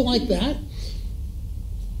think people like that,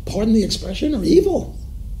 pardon the expression, are evil.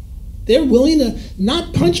 They're willing to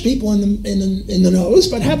not punch people in the nose,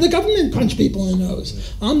 but have the government punch people in the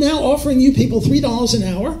nose. I'm now offering you people $3 an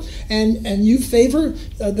hour, and you favor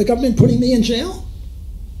the government putting me in jail?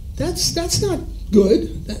 That's not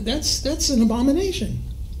good. That's an abomination.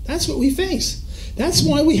 That's what we face. That's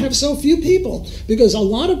why we have so few people, because a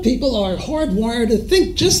lot of people are hardwired to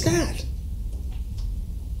think just that.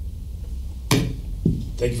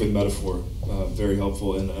 Thank you for the metaphor. Very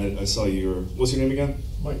helpful. And I saw what's your name again?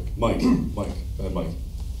 Mike. Mike.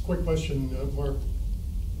 Quick question, Mark.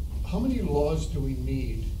 How many laws do we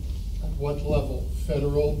need? At what level?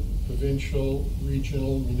 Federal, provincial,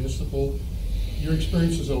 regional, municipal? Your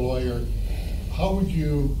experience as a lawyer, how would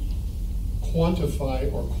you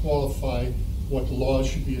quantify or qualify what laws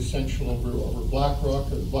should be essential over Blackrock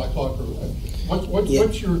or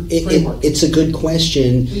what's your framework? It's a good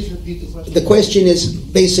question. Please repeat the question. The question is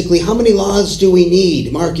basically, how many laws do we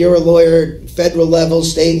need? Mark, you're a lawyer, federal level,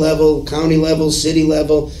 state level, county level, city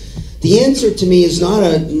level. The answer to me is not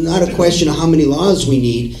a question of how many laws we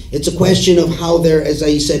need. It's a question of how they're, as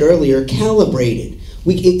I said earlier, calibrated.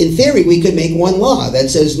 In theory, we could make one law that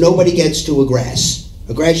says nobody gets to aggress.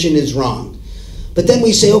 Aggression is wrong. But then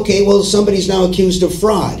we say, okay, well, somebody's now accused of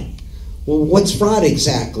fraud. Well, what's fraud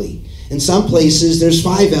exactly? In some places, there's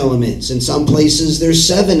 5 elements. In some places, there's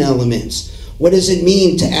 7 elements. What does it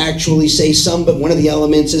mean to actually say one of the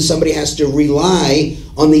elements is somebody has to rely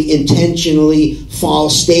on the intentionally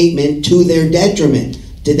false statement to their detriment?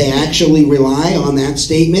 Did they actually rely on that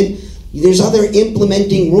statement? There's other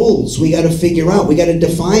implementing rules we got to figure out. We got to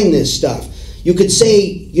define this stuff. You could say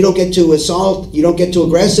you don't get to assault, you don't get to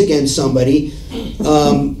aggress against somebody,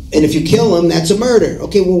 and if you kill them, that's a murder.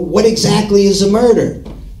 Okay, well, what exactly is a murder?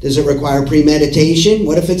 Does it require premeditation?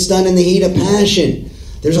 What if it's done in the heat of passion?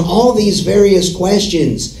 There's all these various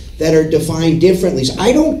questions that are defined differently. So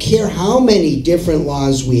I don't care how many different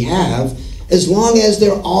laws we have, as long as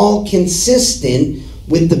they're all consistent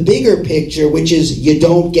with the bigger picture, which is you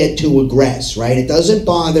don't get to aggress, right? It doesn't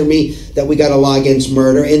bother me that we got a law against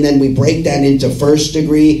murder, and then we break that into first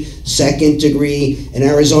degree, second degree. In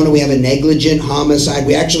Arizona, we have a negligent homicide.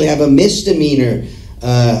 We actually have a misdemeanor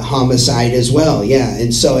homicide as well, yeah.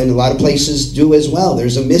 And so, and a lot of places do as well.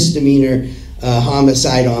 There's a misdemeanor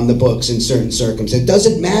homicide on the books in certain circumstances. It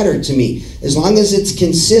doesn't matter to me as long as it's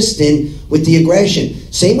consistent with the aggression.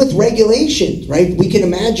 Same with regulations, right? We can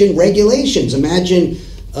imagine regulations. Imagine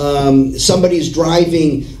somebody's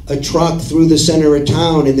driving a truck through the center of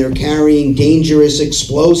town and they're carrying dangerous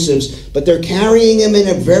explosives, but they're carrying them in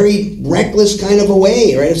a very reckless kind of a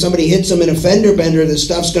way, right? If somebody hits them in a fender bender, the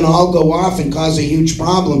stuff's going to all go off and cause a huge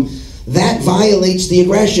problem. That violates the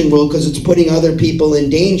aggression rule because it's putting other people in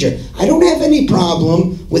danger. I don't have any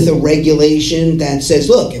problem with a regulation that says,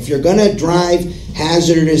 look, if you're going to drive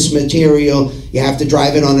hazardous material, you have to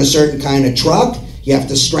drive it on a certain kind of truck. You have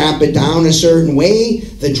to strap it down a certain way.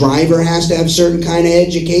 The driver has to have certain kind of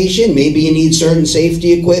education. Maybe you need certain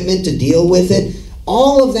safety equipment to deal with it.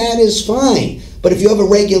 All of that is fine. But if you have a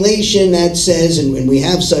regulation that says, and we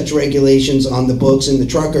have such regulations on the books in the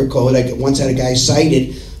trucker code, I once had a guy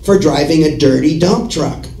cited for driving a dirty dump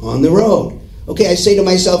truck on the road. Okay, I say to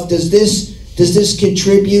myself, does this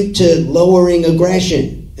contribute to lowering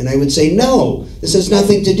aggression? And I would say, no, this has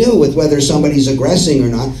nothing to do with whether somebody's aggressing or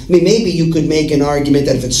not. I mean, maybe you could make an argument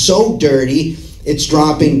that if it's so dirty, it's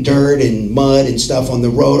dropping dirt and mud and stuff on the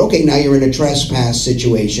road. Okay, now you're in a trespass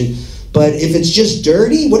situation. But if it's just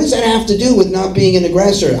dirty, what does that have to do with not being an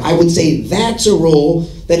aggressor? I would say that's a rule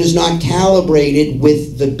that is not calibrated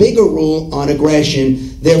with the bigger rule on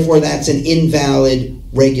aggression. Therefore, that's an invalid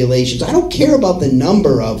regulation. So I don't care about the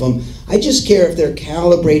number of them. I just care if they're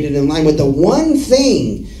calibrated in line with the one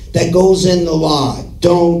thing that goes in the law.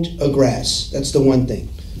 Don't aggress. That's the one thing.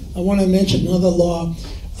 I want to mention another law.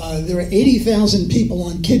 There are 80,000 people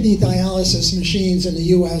on kidney dialysis machines in the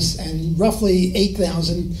U.S. and roughly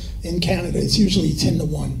 8,000 in Canada. It's usually 10 to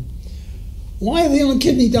 1. Why are they on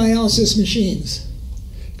kidney dialysis machines?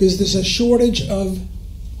 Because there's a shortage of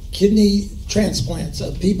kidney transplants,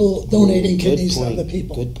 of people donating kidneys to other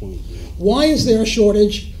people. Good point. Why is there a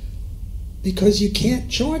shortage? Because you can't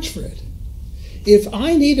charge for it. If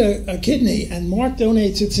I need a kidney and Mark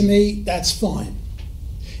donates it to me, that's fine.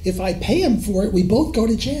 If I pay him for it, we both go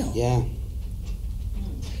to jail. Yeah.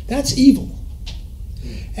 That's evil.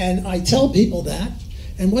 And I tell people that,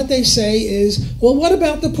 and what they say is, well, what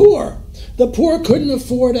about the poor? The poor couldn't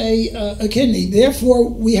afford a kidney, therefore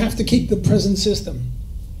we have to keep the present system.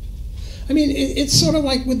 I mean, it's sort of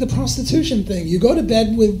like with the prostitution thing. You go to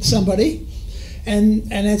bed with somebody,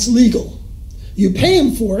 and it's legal. You pay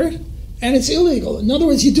him for it, and it's illegal. In other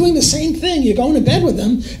words, you're doing the same thing. You're going to bed with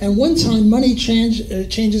them, and one time money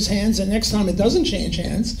changes hands, and next time it doesn't change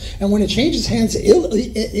hands. And when it changes hands,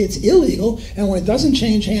 it's illegal, and when it doesn't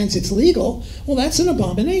change hands, it's legal. Well, that's an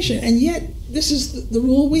abomination, and yet this is the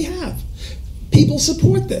rule we have. People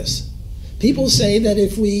support this. People say that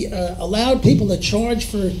if we allowed people to charge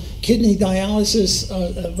for kidney dialysis,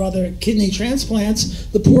 kidney transplants,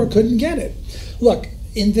 the poor couldn't get it. Look,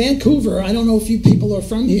 in Vancouver, I don't know if you people are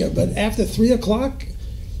from here, but after 3 o'clock,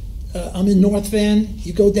 I'm in North Van,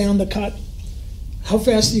 you go down the cut. How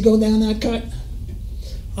fast do you go down that cut?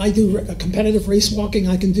 I do competitive race walking.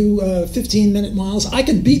 I can do 15-minute miles. I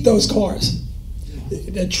can beat those cars.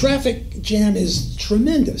 The traffic jam is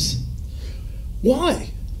tremendous. Why?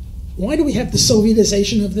 Why do we have the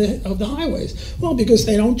Sovietization of the highways? Well, because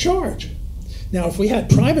they don't charge. Now, if we had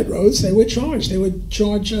private roads, they would charge. They would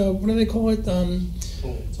charge, what do they call it? I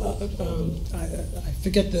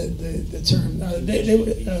forget the term.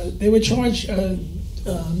 They would charge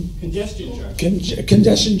Congestion charges.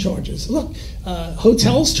 Congestion charges. Look,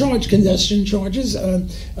 hotels charge congestion charges.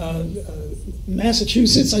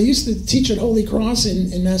 Massachusetts, I used to teach at Holy Cross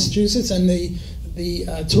in Massachusetts, and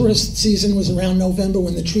the tourist season was around November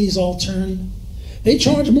when the trees all turn. They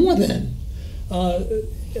charge more then.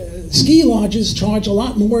 Ski lodges charge a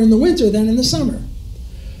lot more in the winter than in the summer.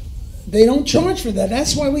 They don't charge for that.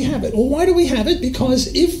 That's why we have it. Well, why do we have it? Because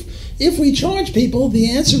if we charge people, the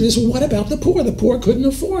answer is, well, what about the poor? The poor couldn't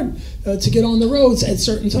afford to get on the roads at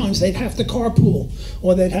certain times. They'd have to carpool,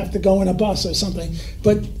 or they'd have to go in a bus or something.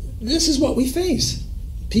 But this is what we face.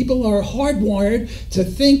 People are hardwired to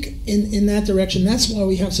think in that direction. That's why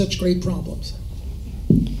we have such great problems.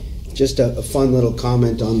 Just a fun little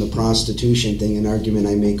comment on the prostitution thing, an argument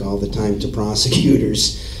I make all the time to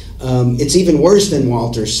prosecutors. It's even worse than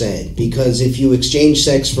Walter said, because if you exchange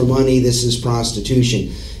sex for money, this is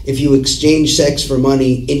prostitution. If you exchange sex for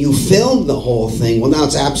money and you film the whole thing, well, now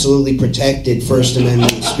it's absolutely protected First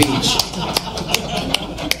Amendment speech.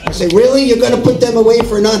 I say, really? You're going to put them away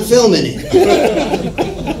for not filming it?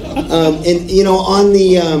 And, you know, on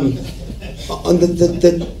the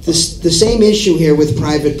same issue here with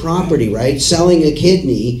private property, right? Selling a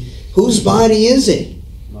kidney, whose body is it?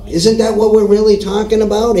 Isn't that what we're really talking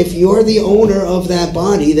about? If you're the owner of that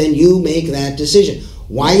body, then you make that decision.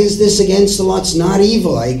 Why is this against the law? It's not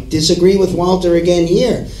evil. I disagree with Walter again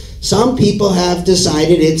here. Some people have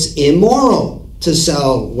decided it's immoral to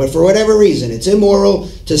sell, for whatever reason, it's immoral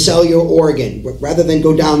to sell your organ. Rather than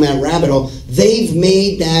go down that rabbit hole, they've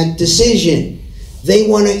made that decision. They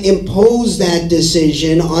want to impose that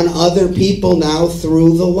decision on other people now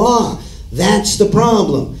through the law. That's the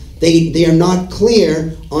problem. They are not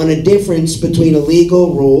clear on a difference between a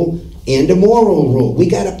legal rule and a moral rule. We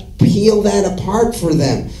got to peel that apart for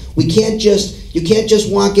them. You can't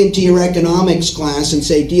just walk into your economics class and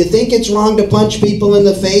say, do you think it's wrong to punch people in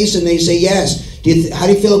the face? And they say, yes. How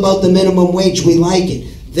do you feel about the minimum wage? We like it.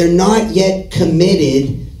 They're not yet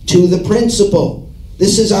committed to the principle.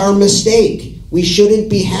 This is our mistake. We shouldn't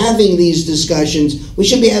be having these discussions. We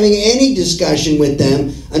shouldn't be having any discussion with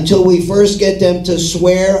them until we first get them to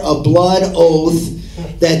swear a blood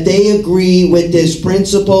oath that they agree with this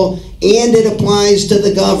principle and it applies to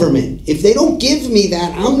the government. If they don't give me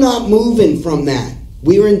that, I'm not moving from that.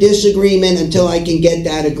 We're in disagreement until I can get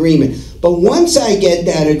that agreement. But once I get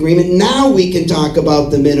that agreement, now we can talk about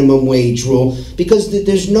the minimum wage rule, because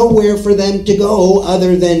there's nowhere for them to go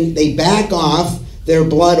other than they back off their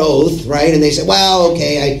blood oath, right? And they say, well,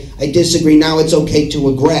 okay, I disagree. Now it's okay to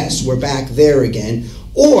aggress. We're back there again.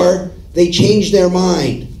 Or they change their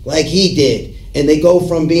mind like he did, and they go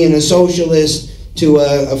from being a socialist to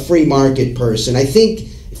a free market person. I think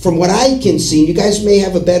from what I can see, you guys may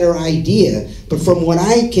have a better idea, but from what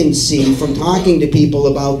I can see from talking to people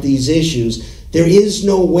about these issues, there is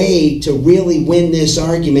no way to really win this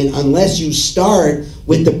argument unless you start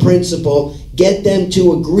with the principle, get them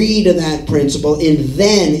to agree to that principle, and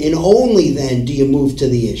then, and only then, do you move to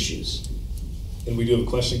the issues. And we do have a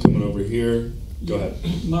question coming over here. Go ahead.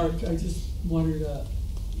 Mark, I just wondered,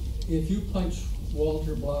 if you punch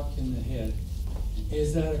Walter Block in the head,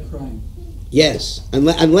 is that a crime? Yes,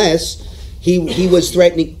 unless he was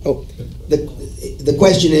threatening. Oh, the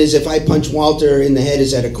question is, if I punch Walter in the head,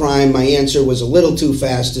 is that a crime? My answer was a little too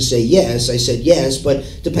fast to say yes. I said yes, but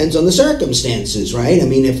depends on the circumstances, right? I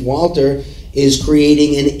mean, if Walter is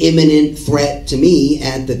creating an imminent threat to me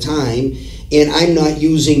at the time, and I'm not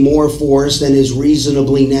using more force than is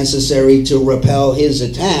reasonably necessary to repel his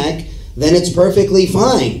attack, then it's perfectly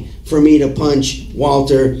fine for me to punch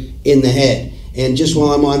Walter in the head. And just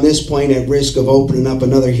while I'm on this point, at risk of opening up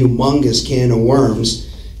another humongous can of worms,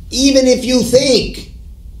 even if you think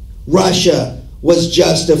Russia was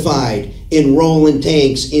justified in rolling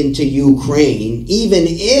tanks into Ukraine, even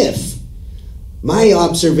if, my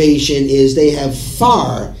observation is they have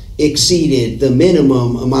far exceeded the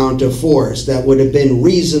minimum amount of force that would have been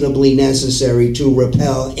reasonably necessary to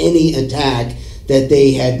repel any attack that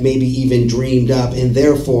they had maybe even dreamed up, and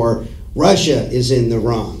therefore Russia is in the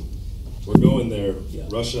wrong. We're going there. Yeah.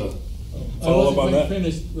 Russia. Follow up on that?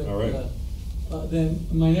 Finished with, all right. Then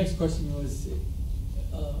my next question was,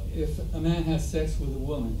 if a man has sex with a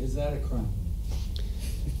woman, is that a crime?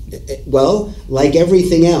 Well, like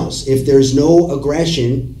everything else, if there's no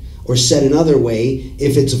aggression, or said another way,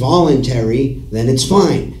 if it's voluntary, then it's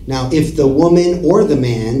fine. Now, if the woman or the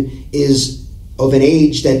man is of an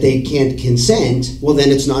age that they can't consent, well, then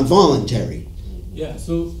it's not voluntary. Yeah,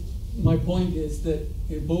 so my point is that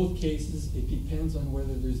in both cases, it depends on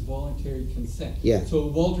whether there's voluntary consent. Yeah. So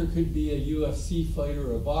Walter could be a UFC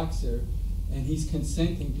fighter or a boxer, and he's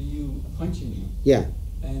consenting to you punching him. Yeah.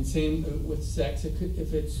 And same with sex.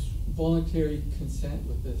 If it's voluntary consent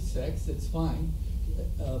with the sex, it's fine.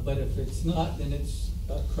 But if it's not, then it's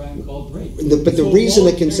a crime called rape. But the reason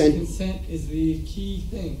the consent is the key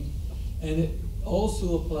thing, and it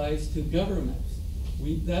also applies to governments.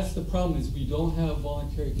 That's the problem, is we don't have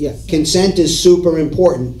voluntary consent. Yeah, consent is super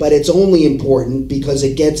important, but it's only important because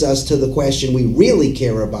it gets us to the question we really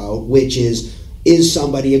care about, which is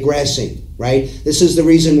somebody aggressing, right? This is the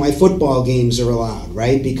reason why football games are allowed,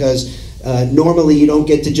 right? Because normally you don't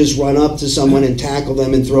get to just run up to someone and tackle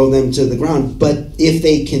them and throw them to the ground. But if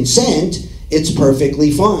they consent, it's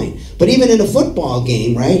perfectly fine. But even in a football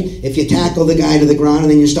game, right, if you tackle the guy to the ground and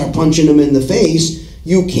then you start punching him in the face,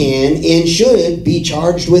 you can and should be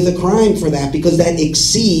charged with a crime for that, because that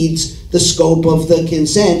exceeds the scope of the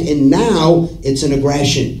consent, and now it's an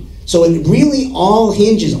aggression. So it really all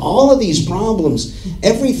hinges, all of these problems,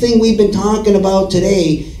 everything we've been talking about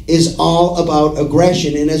today is all about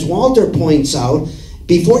aggression. And as Walter points out,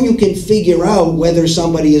 before you can figure out whether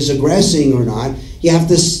somebody is aggressing or not, you have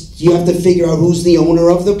to figure out who's the owner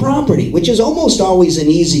of the property, which is almost always an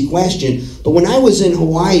easy question. But when I was in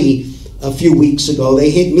Hawaii a few weeks ago,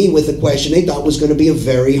 they hit me with a question they thought was going to be a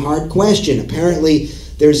very hard question. Apparently,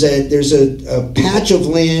 there's a patch of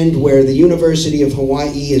land where the University of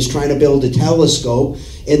Hawaii is trying to build a telescope,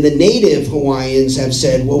 and the native Hawaiians have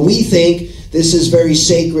said, well, we think this is very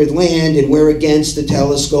sacred land and we're against the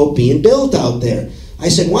telescope being built out there. I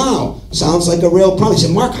said, wow, sounds like a real problem. He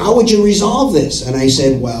said, Mark, how would you resolve this? And I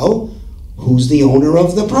said, well, who's the owner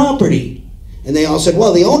of the property? And they all said,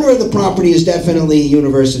 well, the owner of the property is definitely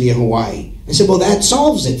University of Hawaii. I said, well, that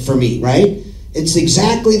solves it for me, right? It's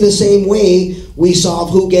exactly the same way we solve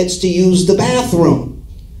who gets to use the bathroom.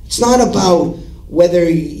 It's not about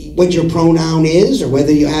what your pronoun is or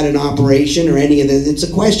whether you had an operation or any of that. It's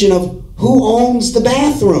a question of who owns the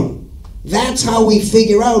bathroom. That's how we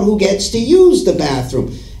figure out who gets to use the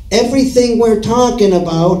bathroom. Everything we're talking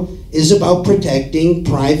about is about protecting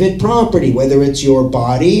private property, whether it's your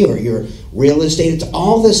body or your real estate. It's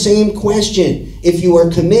all the same question. If you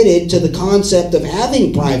are committed to the concept of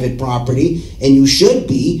having private property, and you should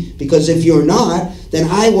be, because if you're not, then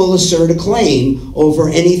I will assert a claim over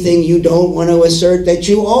anything you don't want to assert that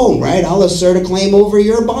you own, right? I'll assert a claim over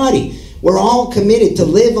your body. We're all committed. To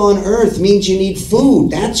live on earth means you need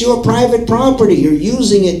food. That's your private property. You're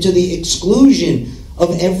using it to the exclusion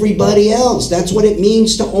of everybody else. That's what it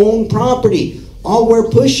means to own property. All we're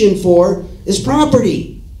pushing for is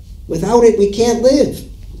property. Without it, we can't live.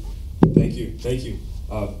 Thank you. Thank you.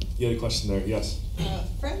 You had a question there? Yes. A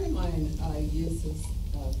friend of mine uses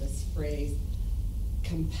this phrase,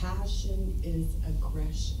 compassion is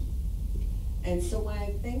aggression. And so when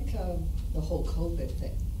I think of the whole COVID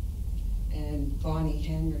thing, and Bonnie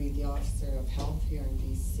Henry, the officer of health here in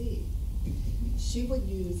DC, she would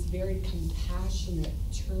use very compassionate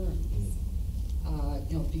terms.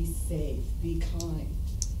 Be safe, be kind,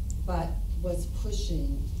 but was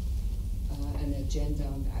pushing an agenda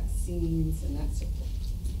on vaccines and that sort of thing.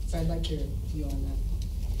 So I'd like your view on that.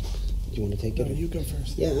 Do you want to take it? No, you go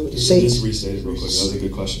first. Yeah, Just restate it real quick. That was a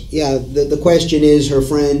good question. Yeah, the question is, her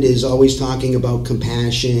friend is always talking about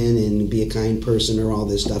compassion and be a kind person or all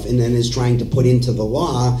this stuff, and then is trying to put into the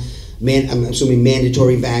law, I'm assuming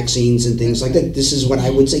mandatory vaccines and things like that. This is what I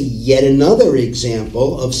would say, yet another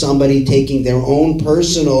example of somebody taking their own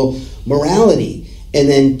personal morality and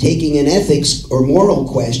then taking an ethics or moral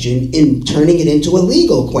question and turning it into a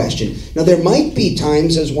legal question. Now, there might be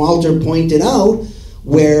times, as Walter pointed out,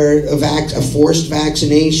 where a forced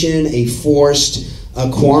vaccination, a forced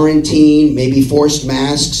quarantine, maybe forced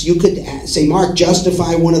masks, you could say, Mark,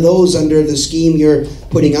 justify one of those under the scheme you're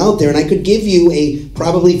putting out there, and I could give you a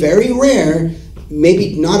probably very rare,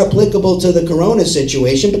 maybe not applicable to the corona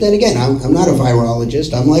situation, but then again, I'm not a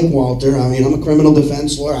virologist. I'm like Walter. I mean, I'm a criminal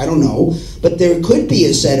defense lawyer. I don't know. But there could be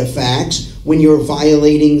a set of facts when you're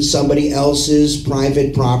violating somebody else's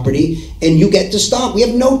private property, and you get to stop. We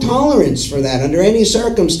have no tolerance for that under any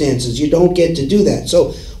circumstances. You don't get to do that.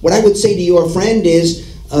 So what I would say to your friend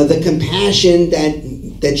is the compassion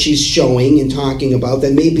that she's showing and talking about,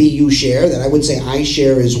 that maybe you share, that I would say I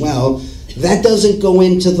share as well, that doesn't go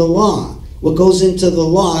into the law. What goes into the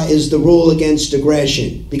law is the rule against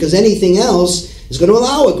aggression, because anything else is going to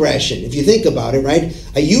allow aggression, if you think about it, right?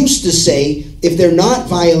 I used to say, if they're not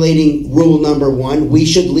violating rule number 1, we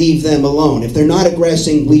should leave them alone. If they're not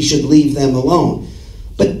aggressing, we should leave them alone.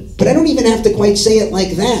 But I don't even have to quite say it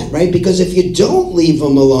like that, right? Because if you don't leave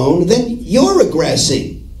them alone, then you're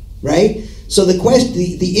aggressing, right? So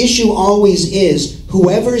the issue always is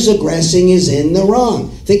whoever's aggressing is in the wrong.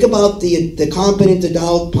 Think about the competent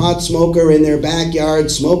adult pot smoker in their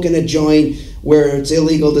backyard smoking a joint where it's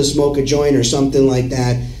illegal to smoke a joint or something like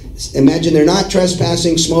that. Imagine they're not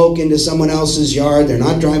trespassing smoke into someone else's yard. They're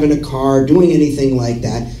not driving a car, doing anything like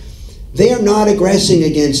that. They are not aggressing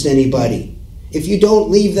against anybody. If you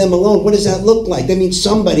don't leave them alone, what does that look like? That means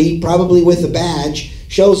somebody, probably with a badge,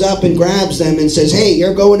 shows up and grabs them and says, hey,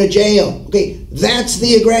 you're going to jail. Okay, that's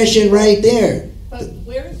the aggression right there. But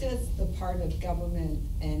where does the part of government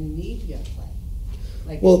and media play?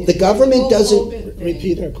 Like, Well, the government doesn't...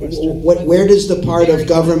 Repeat her question. Where does the part of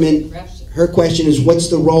government... Her question is, what's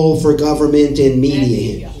the role for government in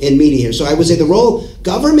media? In media. So I would say the role...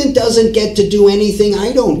 Government doesn't get to do anything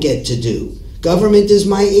I don't get to do. Government is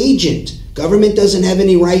my agent. Government doesn't have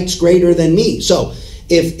any rights greater than me. So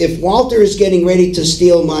if Walter is getting ready to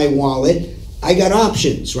steal my wallet, I got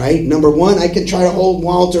options, right? Number one, I could try to hold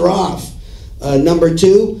Walter off. Number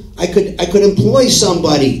two, I could employ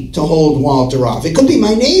somebody to hold Walter off. It could be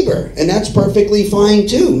my neighbor, and that's perfectly fine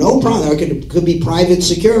too. No problem. It could be private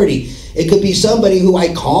security. It could be somebody who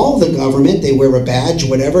I call the government. They wear a badge,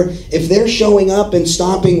 whatever. If they're showing up and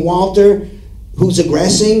stopping Walter, who's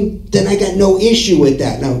aggressing, then I got no issue with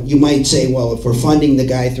that. Now, you might say, well, if we're funding the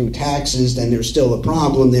guy through taxes, then there's still a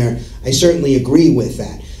problem there. I certainly agree with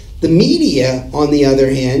that. The media, on the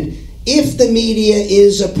other hand, if the media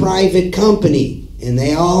is a private company, and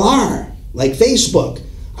they all are, like Facebook,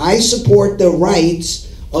 I support the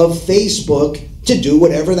rights of Facebook to do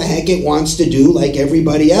whatever the heck it wants to do like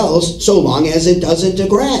everybody else, so long as it doesn't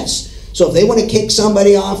aggress. So if they want to kick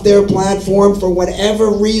somebody off their platform for whatever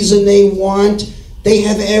reason they want, they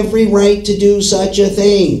have every right to do such a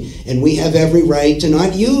thing. And we have every right to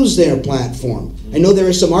not use their platform. I know there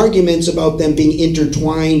are some arguments about them being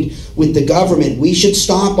intertwined with the government. We should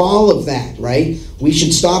stop all of that, right? We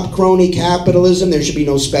should stop crony capitalism. There should be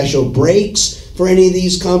no special breaks for any of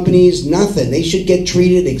these companies, nothing. They should get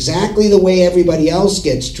treated exactly the way everybody else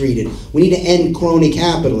gets treated. We need to end crony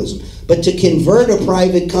capitalism. But to convert a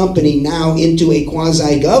private company now into a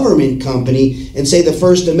quasi-government company and say the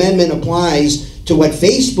First Amendment applies to what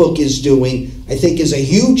Facebook is doing, I think is a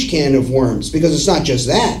huge can of worms, because it's not just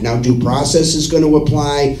that. Now due process is going to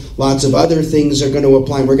apply, lots of other things are going to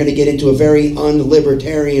apply. We're going to get into a very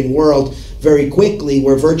unlibertarian world very quickly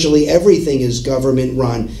where virtually everything is government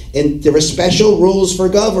run. And there are special rules for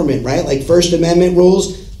government, right? Like First Amendment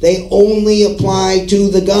rules, they only apply to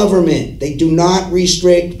the government. They do not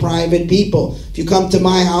restrict private people. If you come to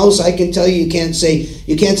my house, I can tell you can't say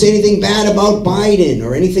anything bad about Biden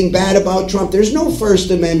or anything bad about Trump. There's no First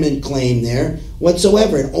Amendment claim there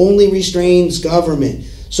whatsoever. It only restrains government.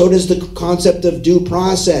 So does the concept of due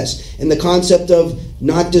process and the concept of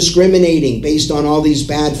not discriminating based on all these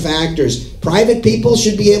bad factors. Private people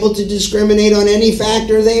should be able to discriminate on any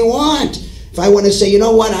factor they want. If I want to say, you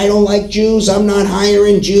know what, I don't like Jews, I'm not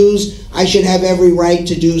hiring Jews, I should have every right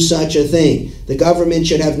to do such a thing. The government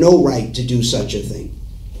should have no right to do such a thing.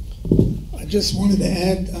 I just wanted to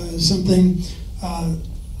add something.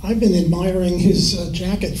 I've been admiring his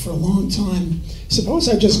jacket for a long time. Suppose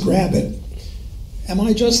I just grab it. Am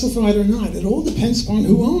I justified or not? It all depends upon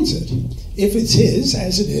who owns it. If it's his,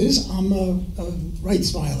 as it is, I'm a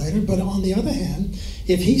rights violator. But on the other hand,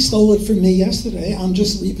 if he stole it from me yesterday, I'm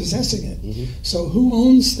just repossessing it. Mm-hmm. So who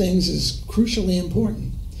owns things is crucially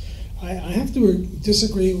important. I have to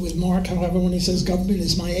disagree with Mark, however, when he says government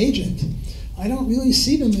is my agent. I don't really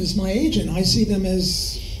see them as my agent. I see them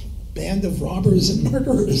as a band of robbers and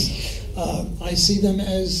murderers. I see them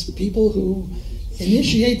as people who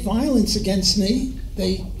initiate violence against me.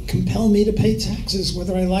 They compel me to pay taxes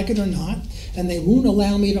whether I like it or not, and they won't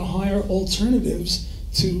allow me to hire alternatives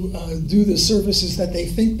to do the services that they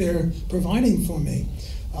think they're providing for me.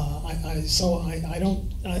 I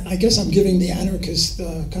guess I'm giving the anarchist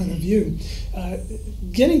kind of view.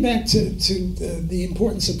 Getting back to the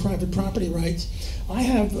importance of private property rights, I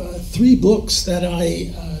have 3 books that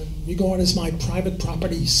I regard as my private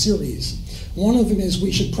property series. One of them is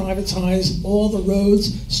we should privatize all the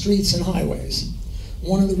roads, streets, and highways.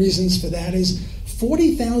 One of the reasons for that is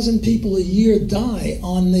 40,000 people a year die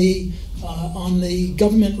on the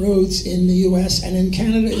government roads in the U.S., and in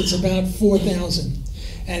Canada it's about 4,000.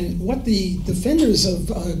 And what the defenders of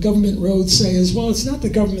government roads say is, well, it's not the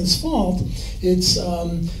government's fault. It's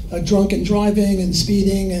drunken driving and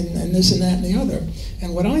speeding and this and that and the other.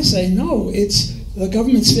 And what I say, no, it's the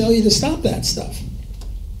government's failure to stop that stuff.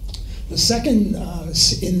 The second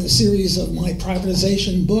in the series of my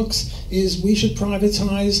privatization books is we should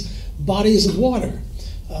privatize bodies of water,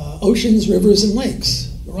 oceans, rivers, and lakes.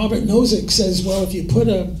 Robert Nozick says, well, if you put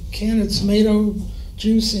a can of tomato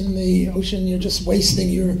juice in the ocean, you're just wasting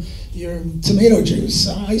your tomato juice.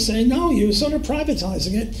 I say, no, you're sort of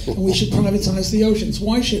privatizing it, and we should privatize the oceans.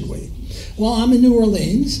 Why should we? Well, I'm in New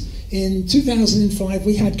Orleans. In 2005,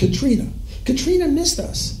 we had Katrina. Katrina missed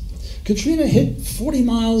us. Katrina hit 40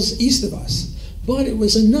 miles east of us, but it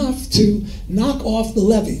was enough to knock off the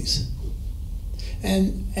levees.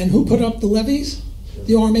 And who put up the levees?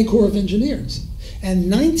 The Army Corps of Engineers.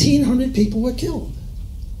 And 1,900 people were killed.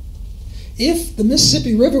 If the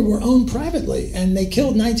Mississippi River were owned privately and they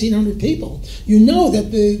killed 1,900 people, you know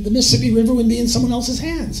that the Mississippi River would be in someone else's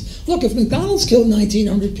hands. Look, if McDonald's killed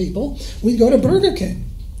 1,900 people, we'd go to Burger King.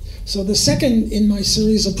 So the second in my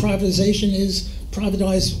series of privatization is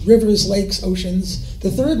privatize rivers, lakes, oceans.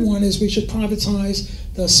 The third one is we should privatize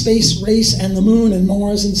the space race and the moon and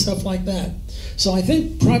Mars and stuff like that. So I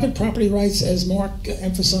think private property rights, as Mark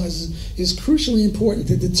emphasizes, is crucially important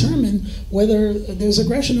to determine whether there's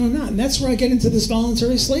aggression or not. And that's where I get into this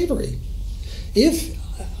voluntary slavery. If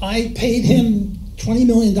I paid him $20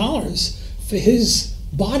 million for his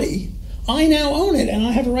body, I now own it and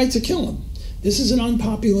I have a right to kill him. This is an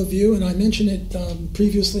unpopular view, and I mentioned it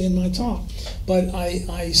previously in my talk, but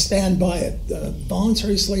I stand by it.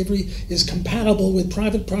 Voluntary slavery is compatible with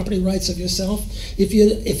private property rights of yourself. If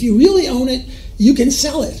you really own it, you can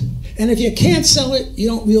sell it. And if you can't sell it, you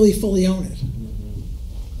don't really fully own it.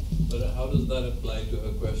 Mm-hmm. But how does that apply to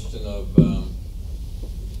a question of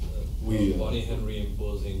Bonnie Henry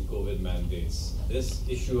imposing COVID mandates? This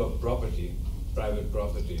issue of property, private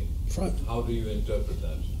property, how do you interpret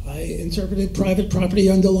that? I interpreted private property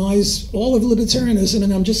underlies all of libertarianism,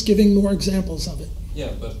 and I'm just giving more examples of it.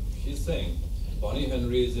 Yeah, but she's saying Bonnie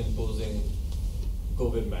Henry is imposing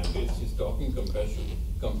COVID mandates. She's talking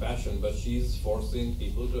compassion, but she's forcing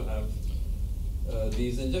people to have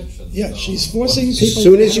these injections. Yeah, she's forcing people. As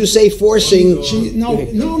soon as you say forcing,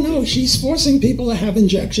 she's forcing people to have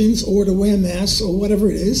injections or to wear masks or whatever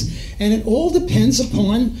it is, and it all depends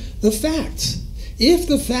upon the facts. If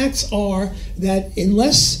the facts are that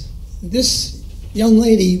unless this young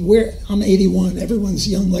lady, I'm 81, everyone's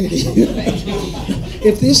a young lady.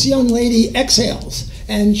 If this young lady exhales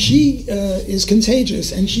and she is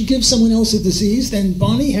contagious and she gives someone else a disease, then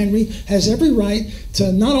Bonnie Henry has every right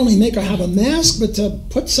to not only make her have a mask, but to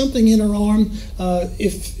put something in her arm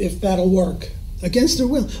if that'll work, against her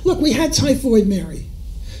will. Look, we had Typhoid Mary.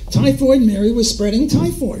 Typhoid Mary was spreading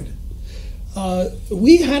typhoid.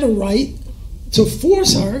 We had a right to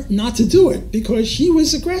force her not to do it because she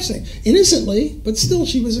was aggressing. Innocently, but still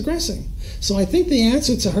she was aggressing. So I think the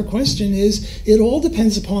answer to her question is it all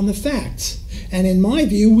depends upon the facts. And in my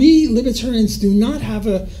view, we libertarians do not have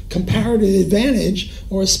a comparative advantage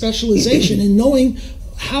or a specialization in knowing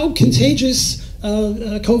how contagious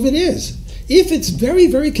COVID is. If it's very,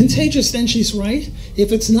 very contagious, then she's right.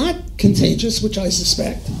 If it's not contagious, which I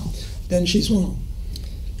suspect, then she's wrong.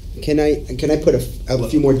 Can I put a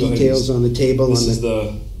few more details on the table? This is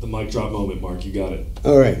the mic drop moment, Mark. You got it.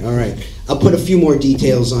 All right. I'll put a few more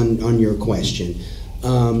details on your question.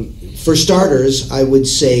 For starters, I would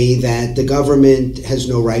say that the government has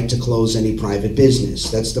no right to close any private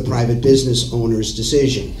business. That's the private business owner's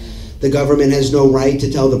decision. The government has no right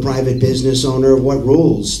to tell the private business owner what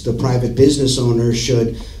rules the private business owner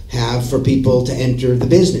should have for people to enter the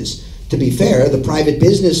business. To be fair, the private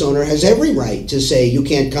business owner has every right to say, you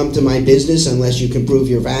can't come to my business unless you can prove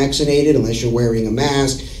you're vaccinated, unless you're wearing a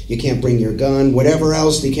mask, you can't bring your gun, whatever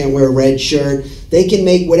else, they can't wear a red shirt. They can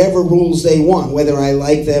make whatever rules they want, whether I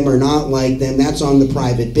like them or not like them, that's on the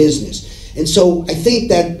private business. And so I think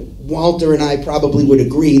that Walter and I probably would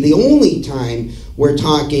agree, the only time we're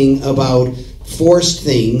talking about forced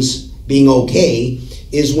things being okay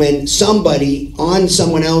is when somebody on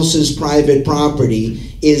someone else's private property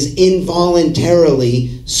is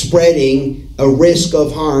involuntarily spreading a risk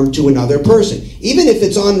of harm to another person. Even if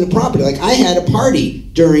it's on the property. Like I had a party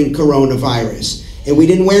during coronavirus and we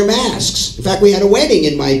didn't wear masks. In fact, we had a wedding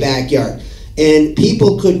in my backyard. And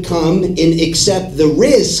people could come and accept the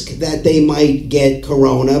risk that they might get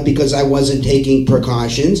corona because I wasn't taking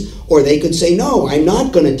precautions, or they could say, no, I'm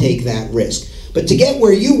not going to take that risk. But to get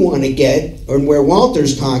where you want to get, or where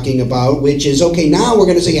Walter's talking about, which is, okay, now we're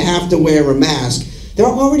going to say you have to wear a mask, there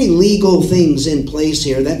are already legal things in place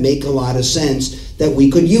here that make a lot of sense that we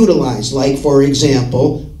could utilize. Like, for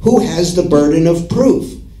example, who has the burden of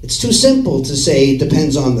proof? It's too simple to say it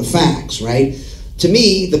depends on the facts, right? To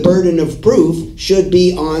me, the burden of proof should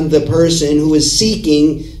be on the person who is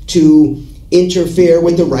seeking to interfere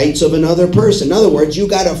with the rights of another person. In other words,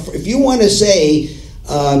 if you want to say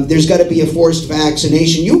there's got to be a forced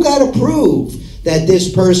vaccination, you got to prove that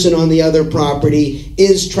this person on the other property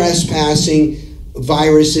is trespassing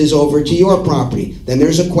viruses over to your property. Then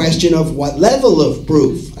there's a question of what level of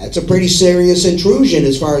proof. That's a pretty serious intrusion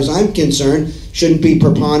as far as I'm concerned. Shouldn't be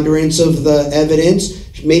preponderance of the evidence.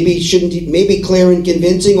 Maybe clear and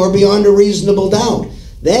convincing or beyond a reasonable doubt.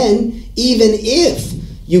 Then, even if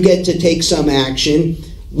you get to take some action,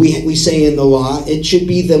 we say in the law, it should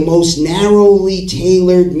be the most narrowly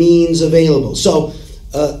tailored means available. So,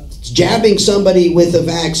 jabbing somebody with a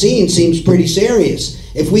vaccine seems pretty serious.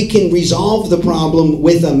 If we can resolve the problem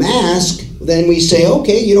with a mask, then we say,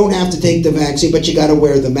 okay, you don't have to take the vaccine, but you got to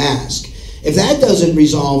wear the mask. If that doesn't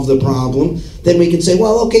resolve the problem, then we can say,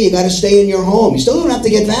 well, okay, you got to stay in your home. You still don't have to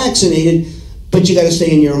get vaccinated, but you got to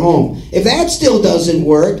stay in your home. If that still doesn't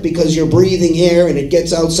work because you're breathing air and it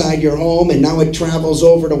gets outside your home and now it travels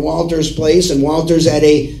over to Walter's place and Walter's at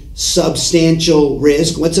a substantial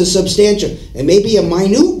risk. What's a substantial? It may be a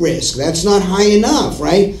minute risk. That's not high enough,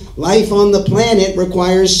 right? Life on the planet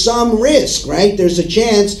requires some risk, right? There's a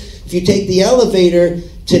chance if you take the elevator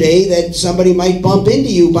today that somebody might bump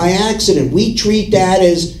into you by accident. We treat that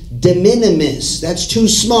as de minimis. That's too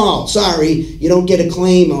small. Sorry, you don't get a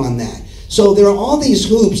claim on that. So there are all these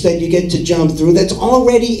hoops that you get to jump through that's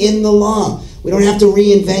already in the law. We don't have to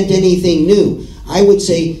reinvent anything new. I would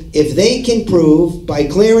say if they can prove by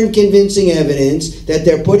clear and convincing evidence that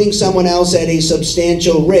they're putting someone else at a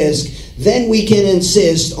substantial risk, then we can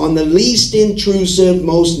insist on the least intrusive,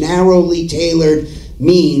 most narrowly tailored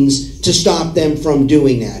means to stop them from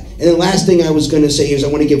doing that. And the last thing I was going to say is I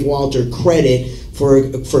want to give Walter credit for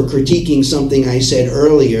critiquing something I said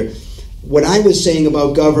earlier. What I was saying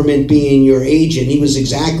about government being your agent, he was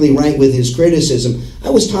exactly right with his criticism. I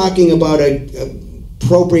was talking about a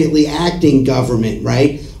appropriately acting government,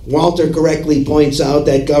 right? Walter correctly points out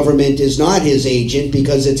that government is not his agent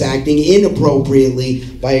because it's acting inappropriately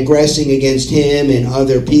by aggressing against him and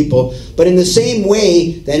other people. But in the same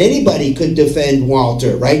way that anybody could defend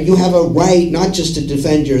Walter, right? You have a right not just to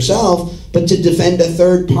defend yourself, but to defend a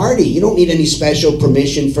third party. You don't need any special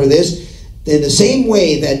permission for this. In the same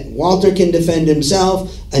way that Walter can defend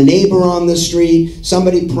himself, a neighbor on the street,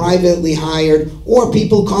 somebody privately hired, or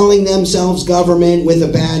people calling themselves government with a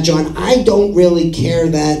badge on, I don't really care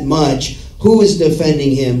that much who is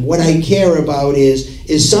defending him. What I care about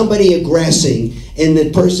is somebody aggressing and the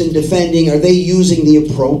person defending, are they using the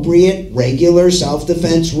appropriate, regular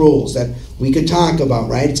self-defense rules that we could talk about,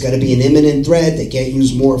 right? It's got to be an imminent threat. They can't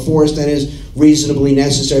use more force than is reasonably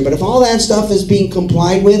necessary. But if all that stuff is being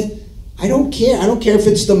complied with, I don't care. I don't care if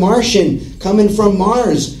it's the Martian coming from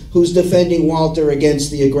Mars who's defending Walter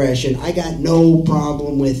against the aggression. I got no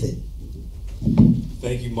problem with it.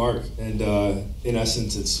 Thank you, Mark. And in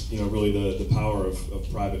essence, it's really the power of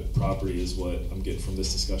private property is what I'm getting from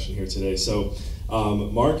this discussion here today. So,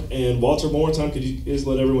 Mark and Walter, one more time, could you guys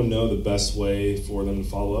let everyone know the best way for them to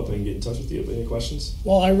follow up and get in touch with you? Any questions?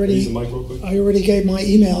 Well, I already gave my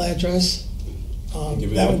email address.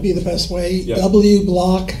 That would be the best way. Yep.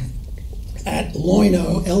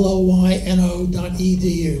 wblock@loyno,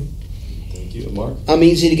 LOYNO.edu. Thank you. Mark? I'm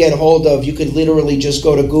easy to get a hold of. You could literally just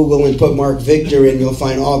go to Google and put Mark Victor and you'll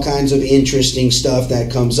find all kinds of interesting stuff that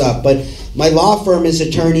comes up. But my law firm is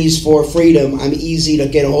Attorneys for Freedom. I'm easy to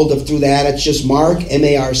get a hold of through that. It's just Mark,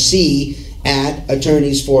 M-A-R-C,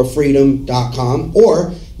 @attorneysforfreedom.com.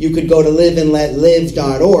 Or you could go to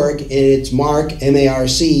liveandletlive.org and it's Mark,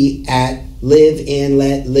 M-A-R-C,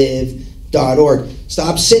 @liveandletlive.org.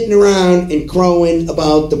 Stop sitting around and crowing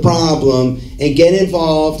about the problem and get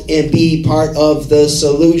involved and be part of the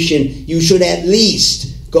solution. You should at least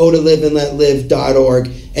go to liveandletlive.org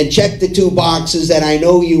and check the two boxes that I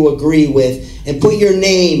know you agree with and put your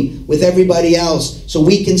name with everybody else so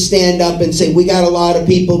we can stand up and say we got a lot of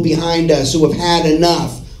people behind us who have had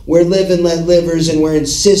enough. We're live and let livers and we're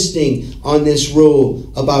insisting on this rule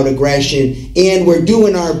about aggression and we're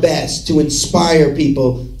doing our best to inspire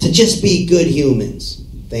people to just be good humans.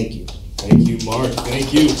 Thank you. Thank you, Mark.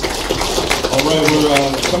 Thank you. All right, we're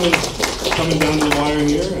coming down to the wire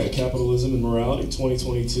here at Capitalism and Morality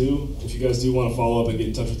 2022. If you guys do want to follow up and get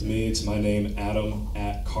in touch with me, it's my name,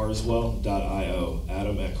 Adam@Carswell.io.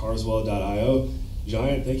 Adam@Carswell.io.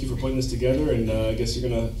 Giant, thank you for putting this together, and I guess you're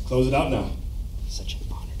going to close it out now. Such an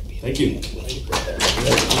honor to be Thank you.